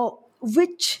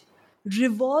 which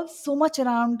revolves so much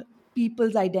around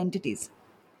people's identities.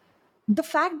 The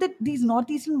fact that these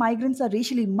northeastern migrants are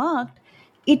racially marked,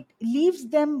 it leaves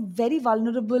them very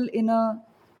vulnerable in a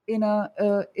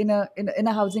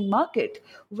housing market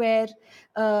where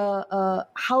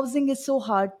housing is so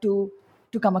hard to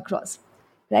come across,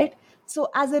 right? So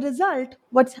as a result,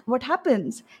 what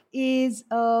happens is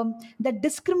that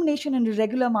discrimination in the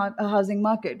regular housing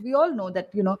market, we all know that,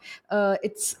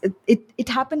 it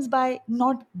happens by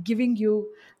not giving you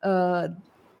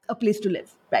a place to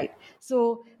live, right?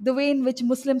 So the way in which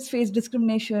Muslims face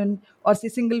discrimination, or say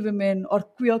single women or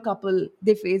queer couple,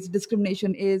 they face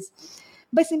discrimination is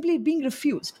by simply being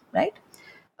refused, right?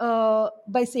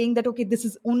 By saying that, okay, this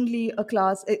is only a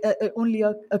class, only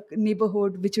a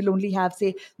neighborhood which will only have,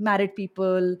 say, married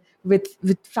people with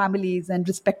families and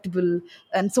respectable,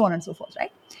 and so on and so forth,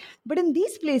 right? But in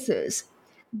these places,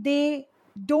 they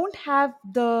don't have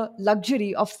the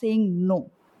luxury of saying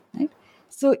no, right?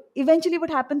 So eventually what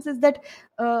happens is that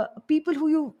people who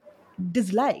you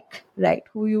dislike, right,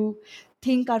 who you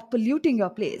think are polluting your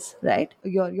place, right,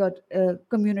 your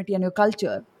community and your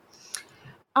culture,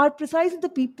 are precisely the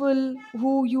people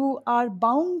who you are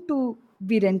bound to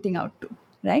be renting out to,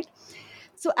 right?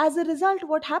 So as a result,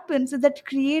 what happens is that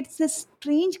creates this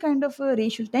strange kind of a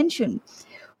racial tension,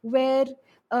 where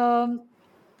um,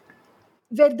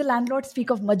 where the landlords speak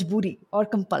of majburi or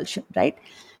compulsion, right?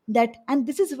 That, and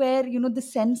this is where, the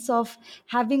sense of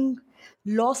having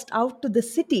lost out to the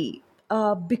city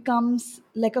becomes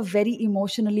like a very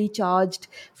emotionally charged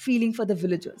feeling for the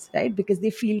villagers, right? Because they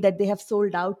feel that they have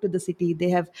sold out to the city, they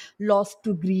have lost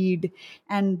to greed,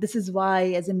 and this is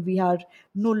why, as in, we are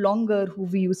no longer who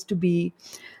we used to be.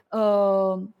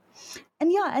 um,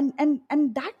 and yeah,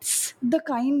 and that's the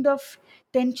kind of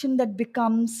tension that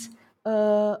becomes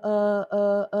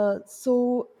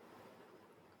so,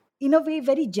 in a way,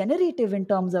 very generative in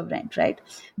terms of rent, right?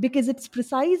 Because it's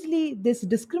precisely this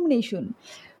discrimination,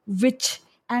 which,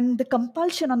 and the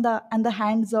compulsion on the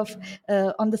hands of,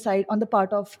 on the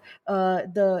part of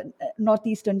the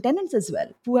northeastern tenants as well,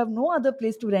 who have no other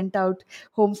place to rent out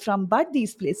homes from but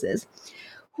these places,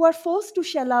 who are forced to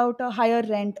shell out a higher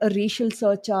rent, a racial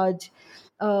surcharge,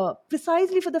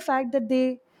 precisely for the fact that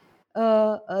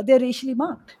they're racially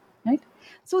marked, right?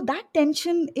 So that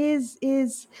tension is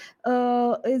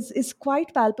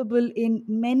quite palpable in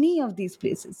many of these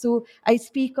places. So I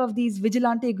speak of these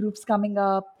vigilante groups coming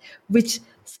up, which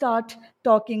start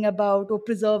talking about or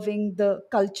preserving the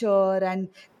culture and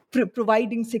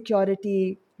providing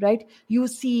security, right? You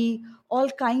see all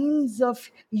kinds of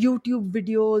YouTube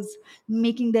videos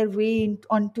making their way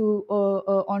onto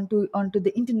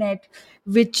the internet,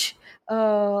 which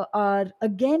are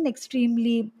again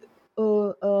extremely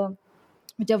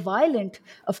which are violent,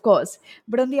 of course.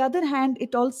 But on the other hand,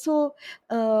 it's also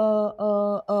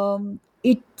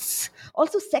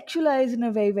sexualized in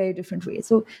a very, very different way.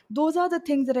 So those are the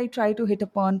things that I try to hit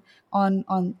upon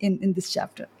on in this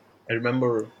chapter. I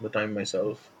remember the time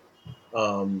myself,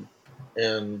 um,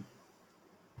 and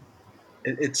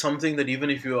it's something that even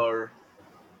if you are,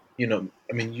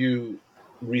 I mean, you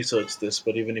research this,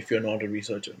 but even if you're not a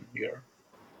researcher, you're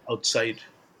outside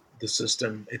the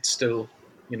system, it still,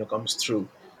 comes through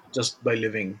just by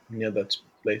living near that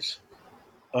place.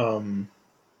 Um,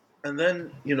 and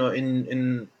then,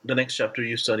 in the next chapter,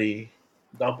 you study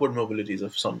the upward mobilities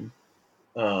of some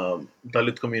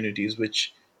Dalit communities,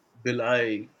 which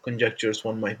belie conjectures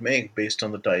one might make based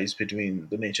on the ties between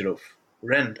the nature of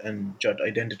rent and Jat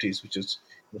identities, which is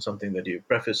something that you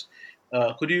preface.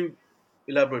 Could you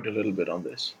elaborate a little bit on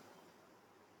this?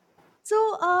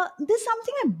 So this is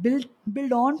something I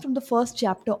build on from the first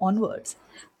chapter onwards.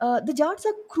 The Jats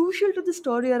are crucial to the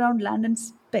story around land and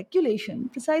speculation,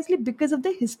 precisely because of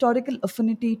the historical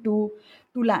affinity to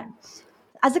land.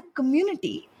 As a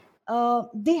community,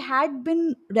 they had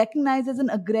been recognized as an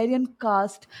agrarian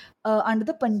caste under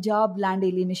the Punjab Land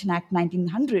Alienation Act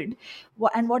 1900.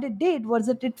 And what it did was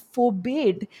that it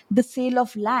forbade the sale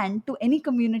of land to any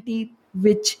community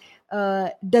which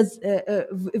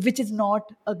is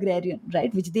not agrarian,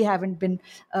 right? Which they haven't been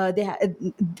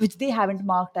which they haven't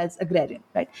marked as agrarian,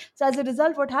 right? So as a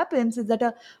result, what happens is that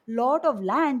a lot of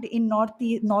land in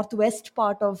northwest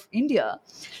part of India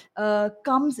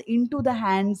comes into the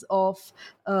hands of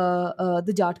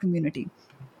the Jat community,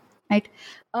 right?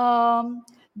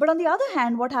 But on the other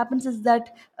hand, what happens is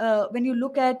that when you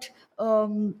look at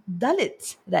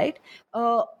Dalits, right,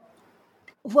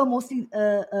 who are mostly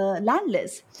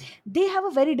landless, they have a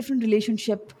very different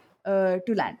relationship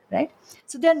to land, right?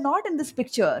 So they're not in this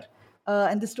picture,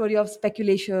 and the story of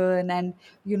speculation and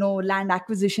land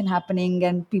acquisition happening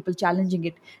and people challenging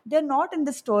it. They're not in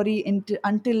the story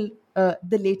until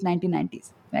the late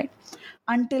 1990s, right?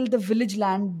 Until the village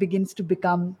land begins to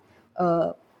become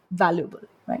valuable,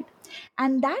 right?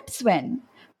 And that's when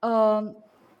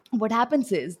what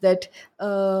happens is that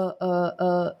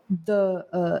the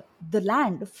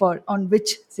land for on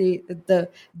which, say, the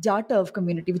Jatav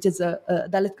community, which is a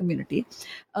Dalit community,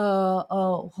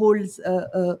 holds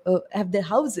have their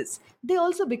houses, they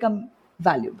also become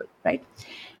valuable, right?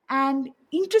 And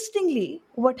interestingly,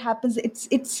 what happens,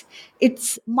 it's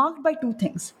marked by two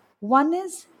things. One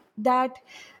is that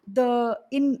the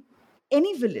in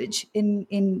any village in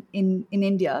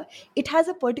India, it has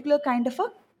a particular kind of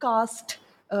a caste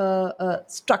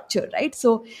structure, right?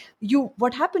 So you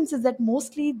what happens is that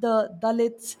mostly the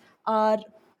Dalits are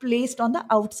placed on the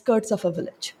outskirts of a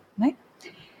village, right?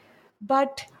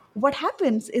 But what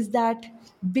happens is that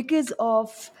because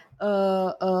of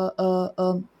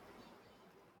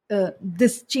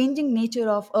this changing nature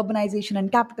of urbanization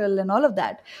and capital and all of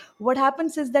that, what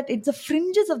happens is that it's the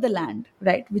fringes of the land,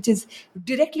 right, which is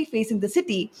directly facing the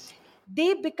city,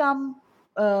 they become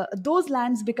those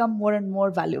lands become more and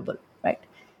more valuable, right?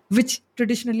 Which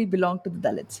traditionally belonged to the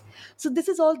Dalits. So this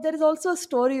is all. There is also a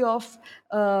story of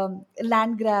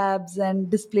land grabs and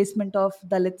displacement of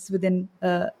Dalits within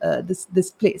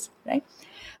this place, right?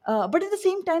 But at the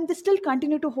same time, they still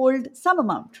continue to hold some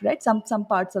amount, right? Some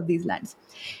parts of these lands,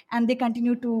 and they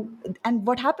continue to. And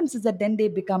what happens is that then they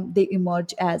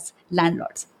emerge as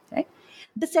landlords, right?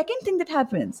 The second thing that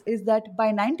happens is that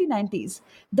by 1990s,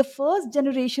 the first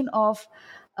generation of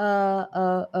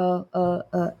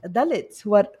Dalits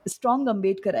who are strong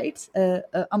Ambedkarites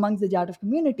amongst the Jatav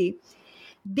community,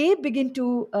 they begin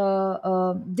to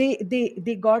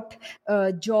they got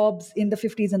jobs in the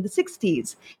 50s and the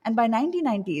 60s, and by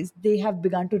 1990s they have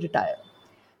begun to retire.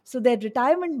 So their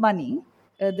retirement money,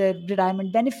 their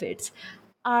retirement benefits,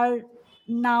 are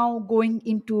now going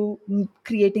into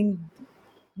creating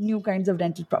new kinds of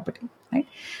rental property, right?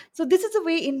 So this is a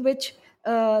way in which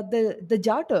the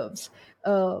Jatavs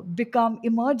become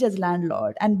emerge as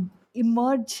landlord and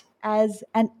emerge as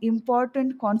an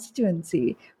important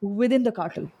constituency within the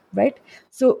cartel, right?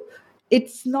 So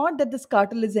it's not that this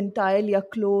cartel is entirely a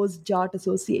closed Jat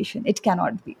association. It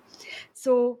cannot be.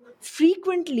 So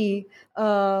frequently,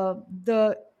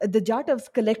 the Jatavs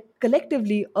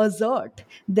collectively assert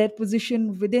their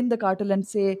position within the cartel and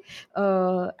say,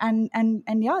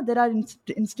 and yeah, there are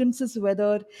instances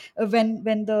whether when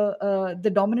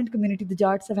the dominant community, the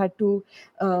Jats, have had to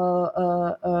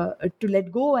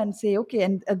let go and say okay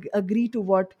and agree to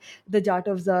what the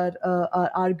Jatavs are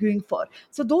arguing for.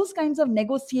 So those kinds of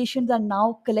negotiations are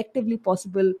now collectively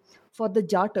possible for the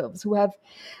Jatavs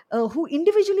who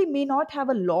individually may not have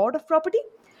a lot of property,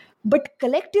 but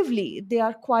collectively they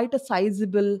are quite a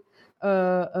sizable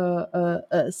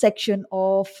section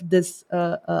of this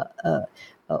of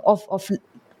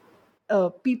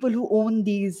people who own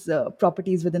these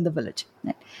properties within the village.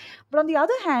 Right? But on the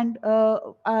other hand,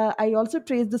 I also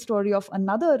trace the story of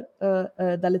another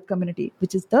Dalit community,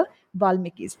 which is the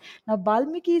Valmikis. Now,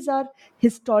 Valmikis are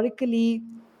historically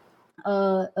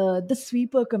the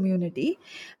sweeper community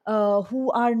who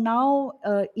are now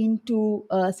into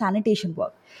sanitation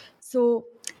work. So,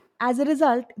 as a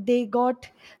result, they got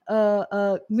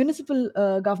municipal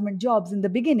government jobs in the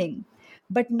beginning,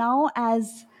 but now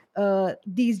as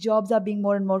these jobs are being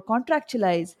more and more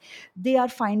contractualized, they are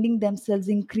finding themselves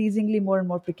increasingly more and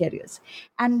more precarious.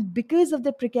 And because of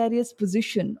the precarious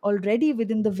position already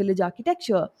within the village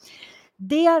architecture,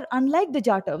 they are unlike the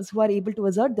Jatavs who are able to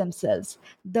assert themselves.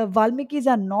 The Valmikis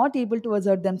are not able to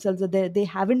assert themselves. They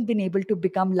haven't been able to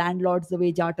become landlords the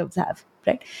way Jatavs have,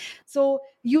 right? So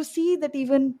you see that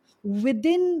even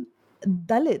within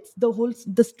Dalits,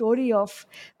 the story of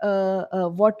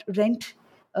what rent,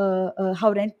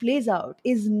 how rent plays out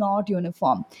is not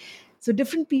uniform. So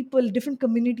different people, different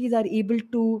communities are able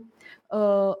to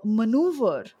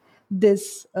maneuver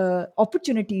this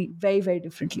opportunity very, very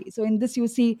differently. So in this, you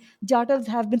see Jatavs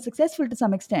have been successful to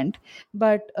some extent,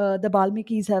 but the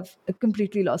Balmikis have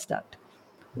completely lost out.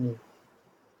 Mm.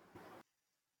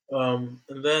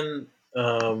 And then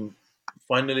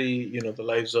finally, the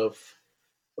lives of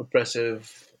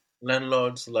oppressive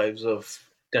landlords, the lives of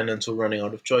tenants who are running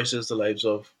out of choices, the lives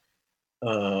of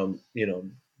um, you know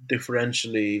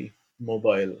differentially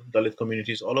mobile Dalit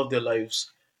communities. All of their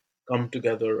lives come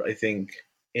together, I think,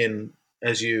 in,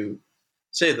 as you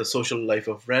say, the social life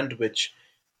of rent, which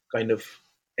kind of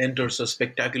enters a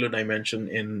spectacular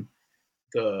dimension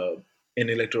the in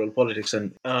electoral politics.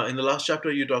 And in the last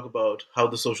chapter, you talk about how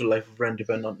the social life of rent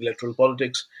depend on electoral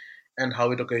politics and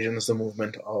how it occasions the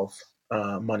movement of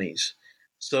monies.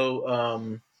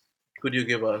 So, could you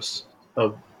give us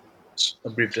a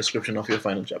brief description of your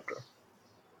final chapter?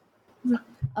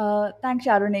 Thanks,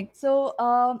 Sharonik. So,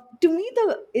 to me,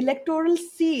 the electoral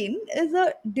scene is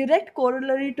a direct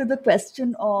corollary to the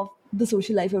question of the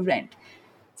social life of rent.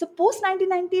 So, post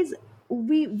 1990s,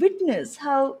 we witness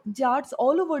how Jats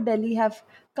all over Delhi have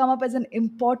come up as an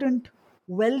important,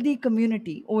 wealthy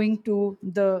community owing to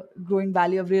the growing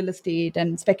value of real estate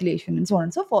and speculation and so on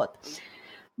and so forth.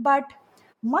 But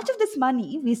much of this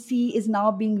money we see is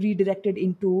now being redirected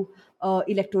into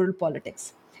electoral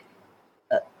politics.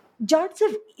 Jats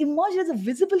have emerged as a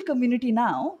visible community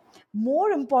now,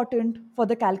 more important for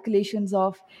the calculations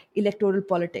of electoral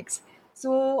politics.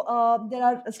 So there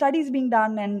are studies being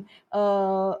done, and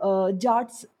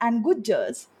Jats and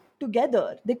Gujars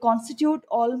together they constitute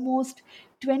almost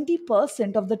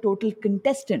 20% of the total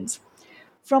contestants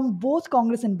from both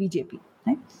Congress and BJP.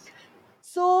 Right?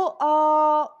 So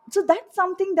that's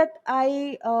something that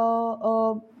I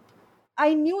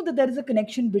knew that there is a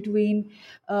connection between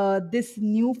this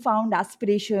newfound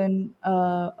aspiration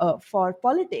for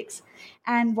politics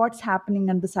and what's happening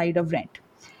on the side of rent.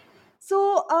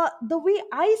 So the way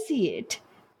I see it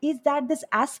is that this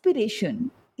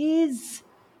aspiration is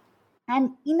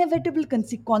an inevitable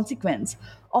consequence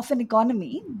of an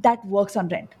economy that works on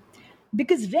rent.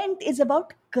 Because rent is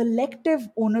about collective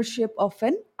ownership of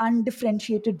an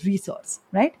undifferentiated resource,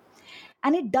 right?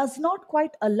 And it does not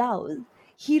quite allow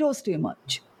heroes to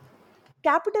emerge.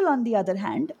 Capital, on the other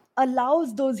hand,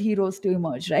 allows those heroes to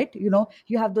emerge, right?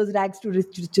 You have those rags to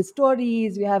riches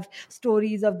stories. You have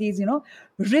stories of these,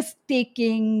 risk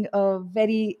taking,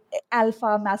 very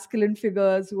alpha masculine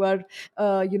figures who are,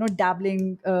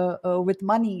 dabbling with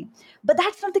money. But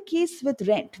that's not the case with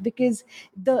rent because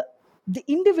the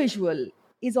individual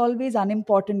is always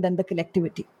unimportant than the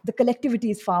collectivity. The collectivity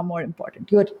is far more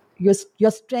important.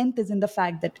 Your strength is in the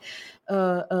fact that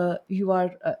you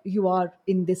are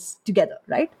in this together,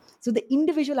 right? So the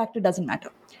individual actor doesn't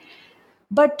matter.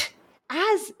 But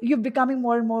as you're becoming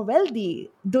more and more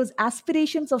wealthy, those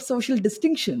aspirations of social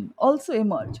distinction also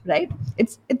emerge, right?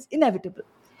 It's inevitable.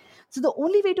 So the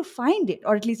only way to find it,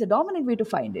 or at least a dominant way to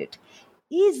find it,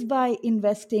 is by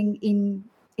investing in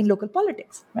local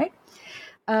politics, right?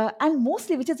 And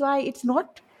mostly, which is why it's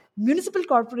not municipal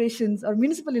corporations or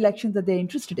municipal elections that they're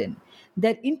interested in.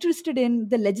 They're interested in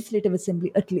the legislative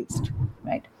assembly, at least,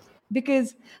 right?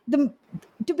 Because the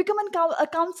to become a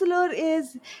councillor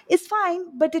is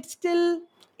fine, but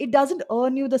it doesn't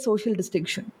earn you the social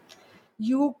distinction.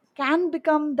 You can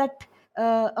become that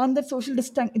earn that social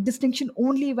distinction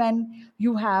only when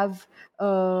you have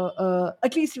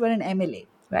at least you are an MLA,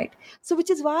 right? So which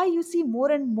is why you see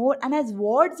more and more, and as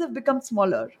wards have become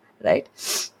smaller, right?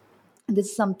 This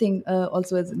is something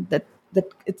also as that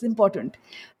it's important.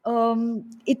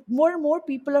 It more and more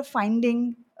people are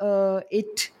finding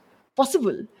it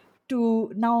possible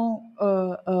to now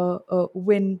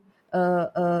win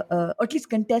or at least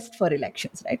contest for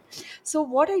elections, right? So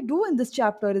what I do in this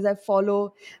chapter is I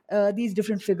follow these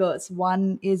different figures.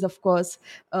 One is, of course,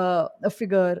 a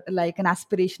figure like an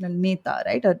aspirational neta,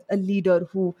 right? A leader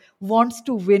who wants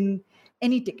to win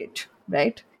any ticket,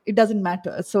 right? it doesn't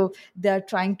matter. So they are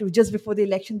trying to, just before the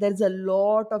election, there's a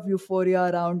lot of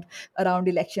euphoria around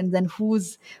elections and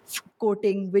who's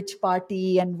quoting which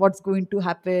party and what's going to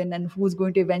happen and who's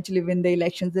going to eventually win the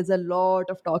elections. There's a lot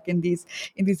of talk in these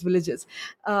villages.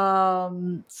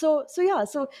 So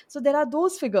there are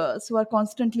those figures who are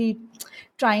constantly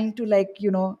trying to, like,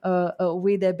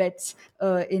 weigh their bets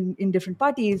in different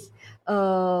parties.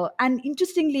 And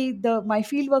interestingly, the my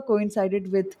fieldwork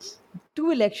coincided with two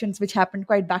elections which happened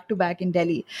quite back to back in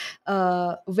Delhi,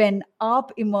 when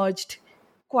AAP emerged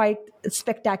quite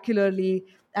spectacularly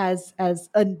as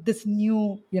this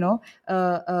new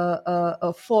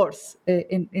force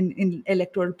in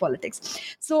electoral politics.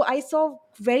 So I saw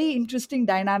very interesting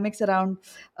dynamics around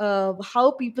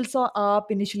how people saw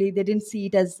AAP initially. They didn't see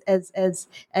it as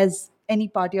any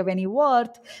party of any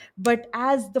worth. But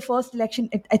as the first election,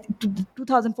 I think,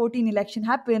 2014 election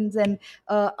happens and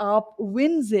AAP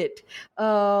wins it,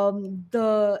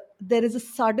 there is a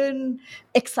sudden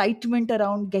excitement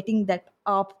around getting that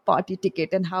AAP party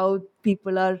ticket, and how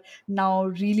people are now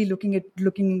really looking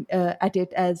at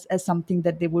it as something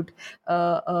that they would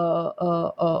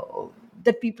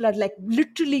that people are like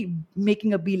literally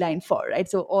making a beeline for, right?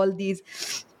 So all these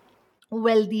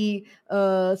wealthy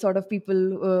sort of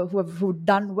people who've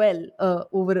done well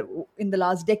over in the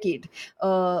last decade,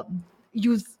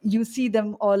 you see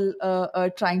them all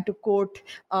trying to quote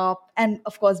and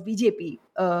of course BJP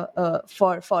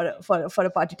for a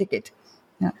party ticket.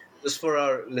 Yeah. Just for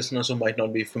our listeners who might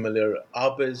not be familiar,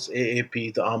 AAP is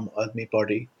AAP, the Aam Aadmi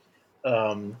Party,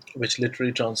 which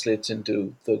literally translates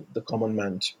into the common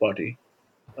man's party,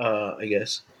 I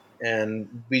guess.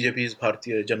 And BJP is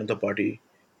Bharatiya Janata Party,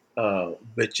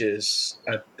 which is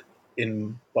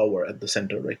in power at the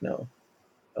center right now.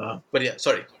 But yeah,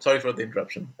 sorry for the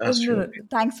interruption. No, no,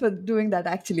 thanks for doing that.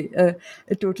 Actually,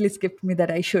 it totally skipped me that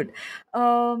I should.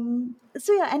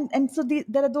 So yeah, and so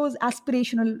there are those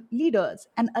aspirational leaders,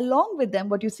 and along with them,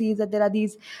 what you see is that there are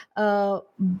these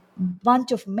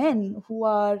bunch of men who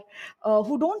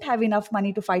don't have enough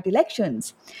money to fight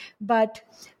elections, but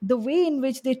the way in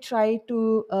which they try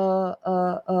to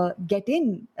get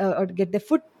in or get their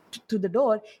foot to the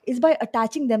door is by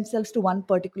attaching themselves to one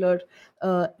particular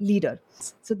leader.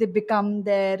 So they become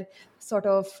their sort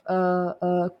of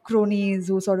cronies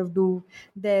who sort of do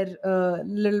their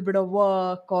little bit of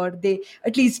work, or they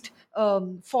at least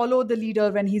follow the leader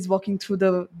when he's walking through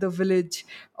the village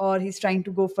or he's trying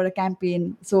to go for a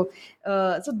campaign. So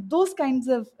those kinds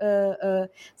of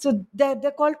so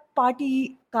they're called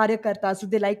party karyakartas. So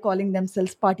they like calling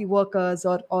themselves party workers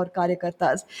or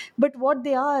karyakartas. But what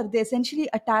they're essentially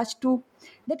attached to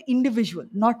that individual,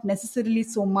 not necessarily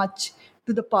so much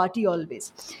to the party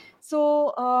always.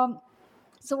 So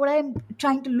what I'm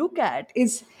trying to look at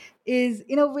is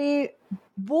in a way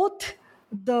both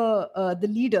the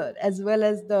leader as well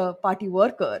as the party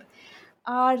worker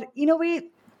are in a way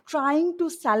trying to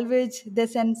salvage their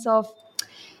sense of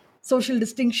social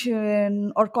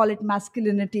distinction, or call it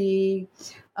masculinity,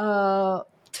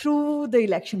 through the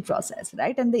election process,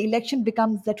 right? And the election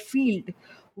becomes that field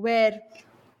where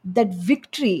that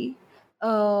victory,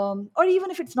 or even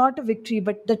if it's not a victory,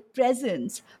 but that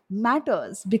presence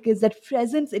matters, because that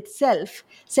presence itself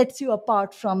sets you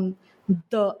apart from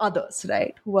the others,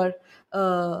 right? Who,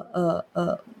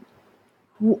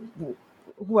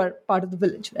 who are part of the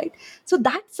village, right? So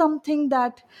that's something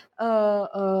that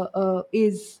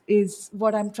is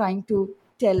what I'm trying to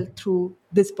tell through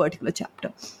this particular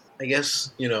chapter. I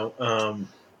guess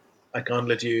I can't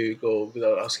let you go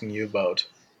without asking you about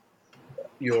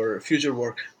your future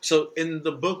work. So in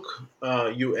the book,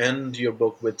 you end your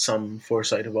book with some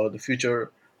foresight about the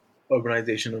future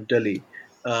urbanization of Delhi.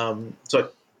 So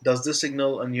does this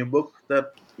signal a new book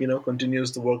that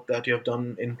continues the work that you have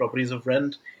done in Properties of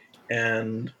Rent?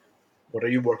 And what are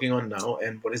you working on now?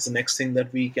 And what is the next thing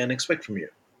that we can expect from you?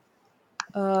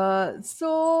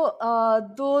 So I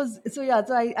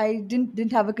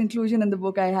didn't have a conclusion in the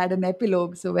book. I had an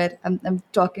epilogue, so where I'm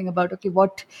talking about, okay,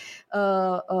 what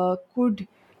could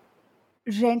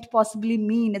rent possibly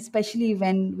mean, especially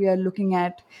when we are looking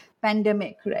at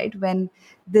pandemic, right? When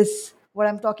this, what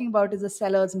I'm talking about is a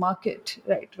seller's market,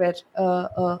 right? Where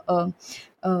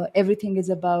everything is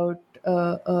about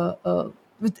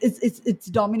it's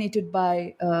dominated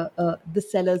by the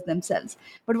sellers themselves.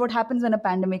 But what happens when a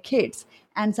pandemic hits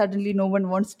and suddenly no one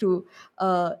wants to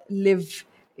live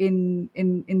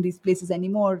in these places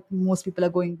anymore. Most people are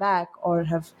going back or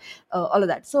have all of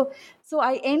that. So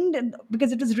I end,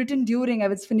 because it was written during, I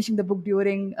was finishing the book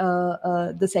during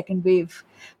the second wave.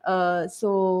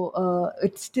 So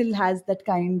it still has that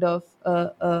kind of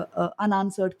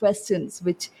unanswered questions,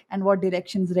 which and what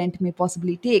directions rent may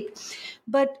possibly take.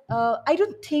 But I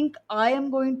don't think I am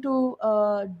going to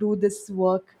do this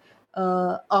work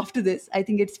after this. I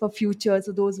think it's for future.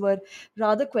 So those were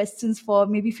rather questions for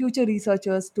maybe future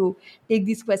researchers to take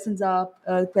these questions up,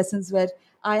 questions where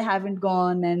I haven't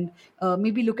gone, and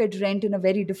maybe look at rent in a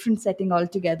very different setting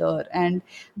altogether. And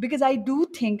because I do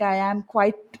think, I am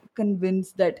quite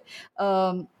convinced that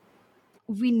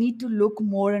we need to look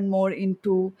more and more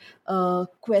into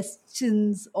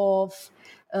questions of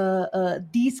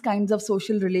these kinds of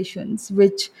social relations,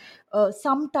 which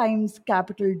sometimes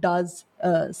capital does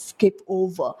skip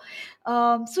over.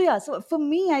 So yeah, so for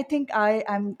me, I think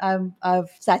I've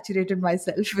saturated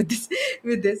myself with this.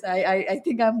 With this, I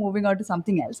think I'm moving on to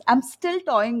something else. I'm still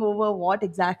toying over what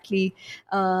exactly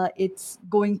it's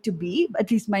going to be.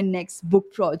 At least my next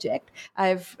book project, I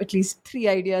have at least three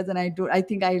ideas, and I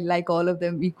think I like all of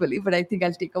them equally. But I think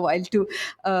I'll take a while to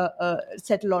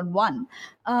settle on one.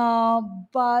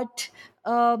 But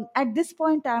at this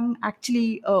point, I'm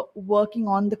actually working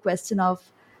on the question of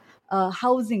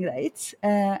housing rights,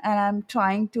 and I'm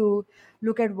trying to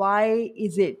look at why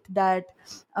is it that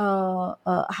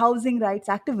housing rights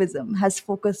activism has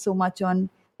focused so much on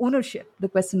ownership, the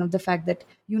question of the fact that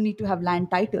you need to have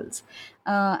land titles.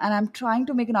 And I'm trying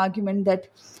to make an argument that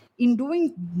in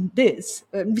doing this,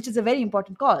 which is a very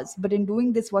important cause, but in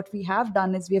doing this, what we have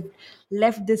done is we have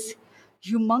left this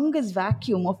humongous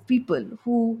vacuum of people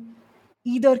who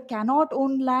either cannot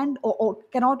own land, or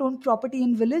cannot own property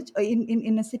in village,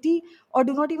 in a city, or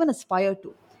do not even aspire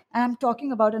to. And I'm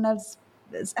talking about, and I'm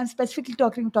specifically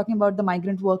talking about the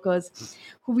migrant workers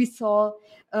who we saw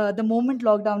the moment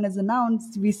lockdown is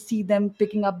announced. We see them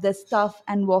picking up their stuff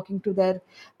and walking to their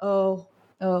uh,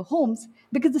 homes,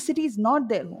 because the city is not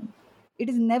their home. It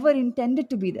is never intended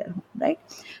to be their home, right?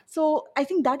 So I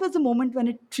think that was the moment when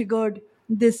it triggered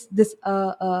this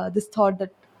thought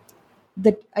that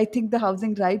I think the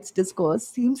housing rights discourse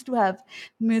seems to have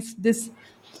missed this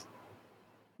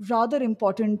rather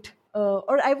important,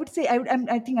 or I would say,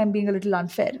 I think I'm being a little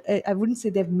unfair. I wouldn't say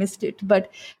they've missed it,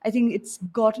 but I think it's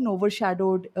gotten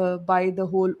overshadowed by the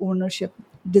whole ownership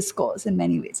discourse in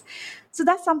many ways. So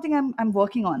that's something I'm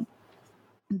working on.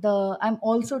 I'm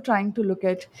also trying to look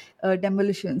at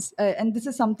demolitions, and this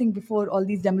is something before all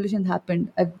these demolitions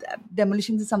happened.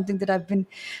 Demolitions is something that I've been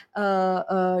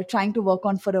trying to work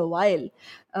on for a while,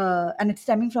 and it's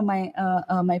stemming from my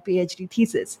PhD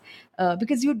thesis,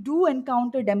 because you do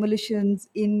encounter demolitions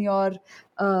in your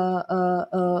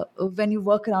when you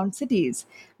work around cities.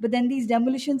 But then these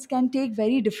demolitions can take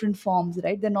very different forms,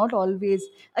 right? They're not always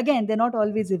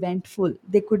eventful.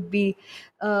 They could be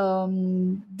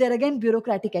they're again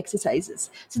bureaucratic exercises.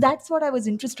 So that's what I was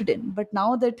interested in. But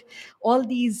now that all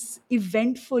these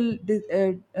eventful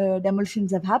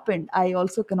demolitions have happened, I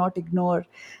also cannot ignore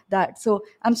that. So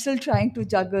I'm still trying to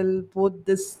juggle both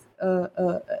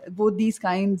these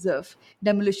kinds of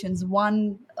demolitions.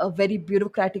 One, a very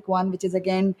bureaucratic one, which is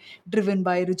again driven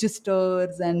by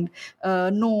registers and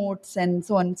notes and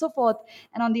so on and so forth.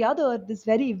 And on the other, this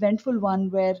very eventful one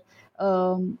where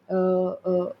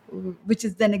which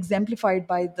is then exemplified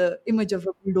by the image of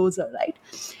a bulldozer, right?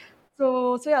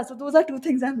 So yeah, so those are two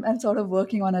things I'm sort of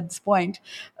working on at this point.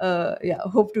 Yeah,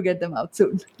 hope to get them out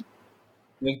soon.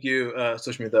 Thank you,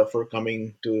 Sushmita, for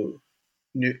coming to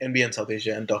NBN South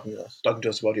Asia and talking to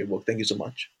us about your book. Thank you so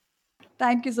much.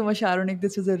 Thank you so much, Aronik.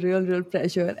 This was a real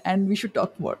pleasure, and we should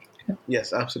talk more.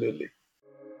 Yes, absolutely.